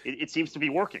Conte. It seems to be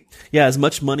working. Yeah, as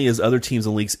much money as other teams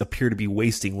in leagues appear to be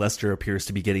wasting, Leicester appears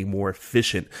to be getting more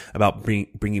efficient about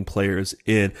bringing players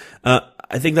in.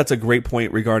 I think that's a great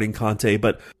point regarding Conte,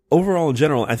 but overall in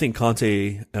general, I think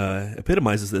Conte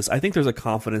epitomizes this. I think there's a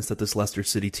confidence that this Leicester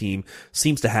City team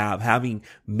seems to have, having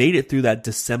made it through that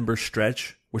December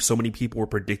stretch where so many people were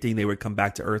predicting they would come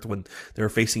back to earth when they were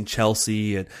facing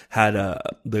Chelsea and had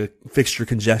the fixture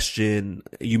congestion.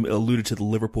 You alluded to the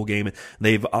Liverpool game, and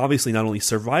they've obviously not only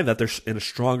survived that, they're in a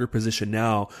stronger position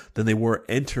now than they were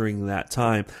entering that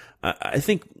time. I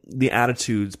think the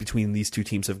attitudes between these two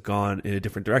teams have gone in a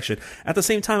different direction. At the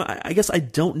same time, I guess I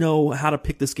don't know how to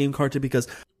pick this game card because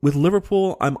with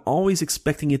Liverpool, I'm always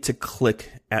expecting it to click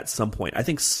at some point. I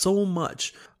think so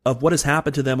much of what has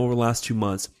happened to them over the last 2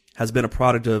 months has been a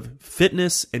product of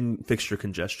fitness and fixture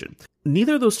congestion.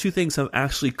 Neither of those two things have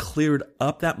actually cleared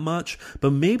up that much,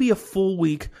 but maybe a full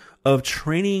week of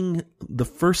training the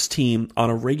first team on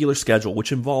a regular schedule,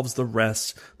 which involves the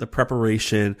rest, the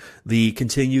preparation, the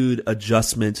continued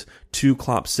adjustment to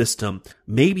Klopp's system.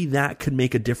 Maybe that could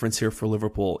make a difference here for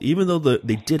Liverpool. Even though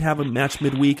they did have a match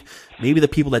midweek, maybe the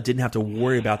people that didn't have to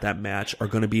worry about that match are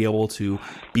going to be able to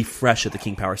be fresh at the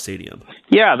King Power Stadium.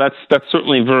 Yeah, that's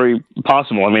certainly very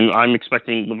possible. I mean, I'm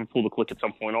expecting Liverpool to click at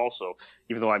some point also,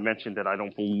 even though I mentioned that I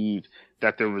don't believe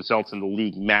that their results in the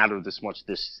league matter this much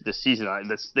this season.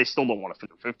 They still don't want to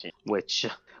finish 15, which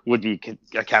would be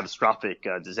a catastrophic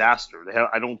disaster.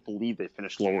 I don't believe they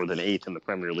finished lower than 8th in the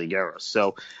Premier League era,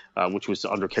 so which was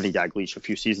under Kenny Dalglish a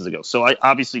few seasons ago. So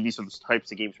obviously these are the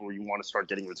types of games where you want to start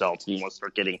getting results and you want to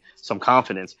start getting some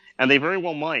confidence, and they very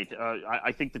well might.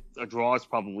 I think that a draw is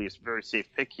probably a very safe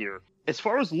pick here. As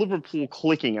far as Liverpool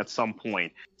clicking at some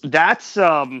point, that's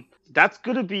going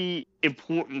to be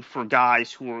important for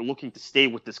guys who are looking to stay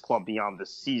with this club beyond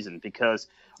this season, because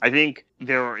I think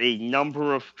there are a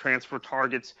number of transfer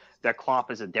targets that Klopp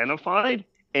has identified,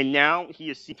 and now he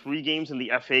has seen 3 games in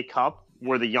the FA Cup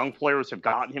where the young players have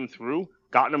gotten him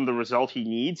the result he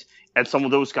needs, and some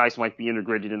of those guys might be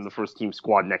integrated in the first team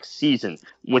squad next season.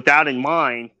 With that in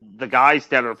mind, the guys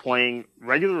that are playing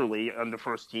regularly on the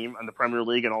first team and the Premier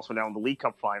League and also now in the League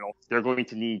Cup final, they're going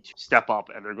to need to step up,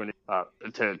 and they're going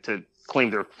to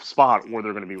claim their spot, or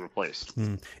they're going to be replaced.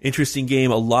 Interesting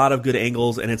game, a lot of good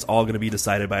angles, and it's all going to be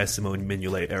decided by a Simone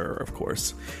Mignolet error, of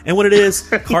course. And what it is,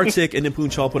 Kartik and Nipun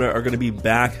Chopra are going to be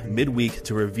back midweek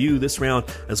to review this round,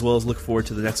 as well as look forward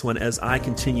to the next one as I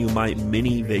continue my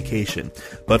mini vacation.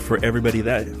 But for everybody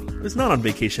that is not on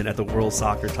vacation at the World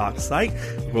Soccer Talk site,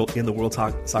 in the World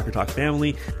Soccer Talk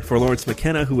family, for Lawrence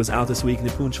McKenna, who was out this week,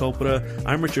 Nipun Chopra,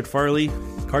 I'm Richard Farley.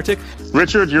 Kartik?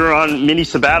 Richard, you're on mini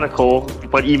sabbatical,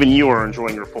 but even you are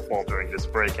enjoying your football during this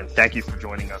break, and thank you for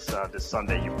joining us this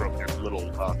Sunday. You broke your little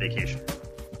vacation.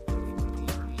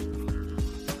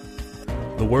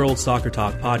 The World Soccer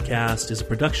Talk podcast is a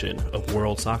production of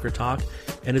World Soccer Talk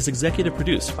and is executive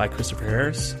produced by Christopher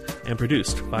Harris and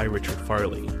produced by Richard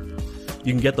Farley.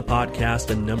 You can get the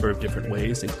podcast a number of different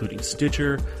ways, including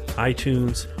Stitcher,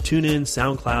 iTunes, TuneIn,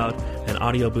 SoundCloud, and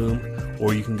Audio Boom,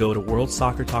 or you can go to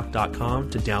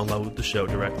worldsoccertalk.com to download the show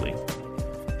directly.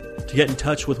 To get in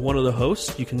touch with one of the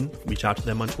hosts, you can reach out to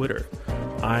them on Twitter.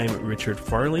 I'm Richard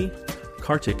Farley.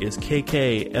 Kartik is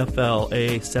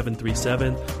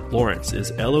KKFLA737. Lawrence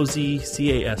is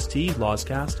LOZCAST,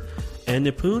 Lawscast. And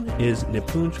Nipun is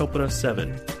Nipun Chopra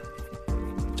 7.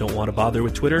 Don't want to bother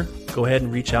with Twitter? Go ahead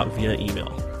and reach out via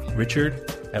email.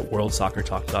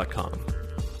 Richard@worldsoccertalk.com.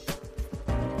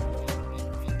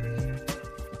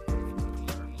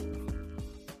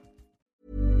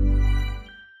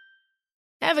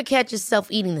 Ever catch yourself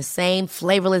eating the same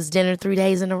flavorless dinner 3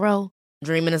 days in a row?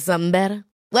 Dreaming of something better?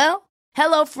 Well,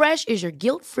 HelloFresh is your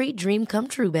guilt-free dream come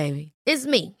true, baby. It's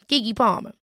me, Keke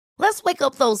Palmer. Let's wake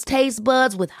up those taste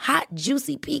buds with hot,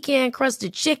 juicy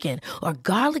pecan-crusted chicken or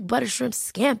garlic butter shrimp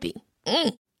scampi.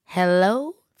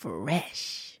 Hello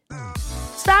Fresh.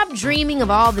 Stop dreaming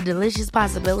of all the delicious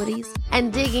possibilities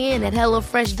and dig in at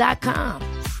HelloFresh.com.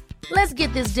 Let's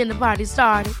get this dinner party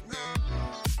started.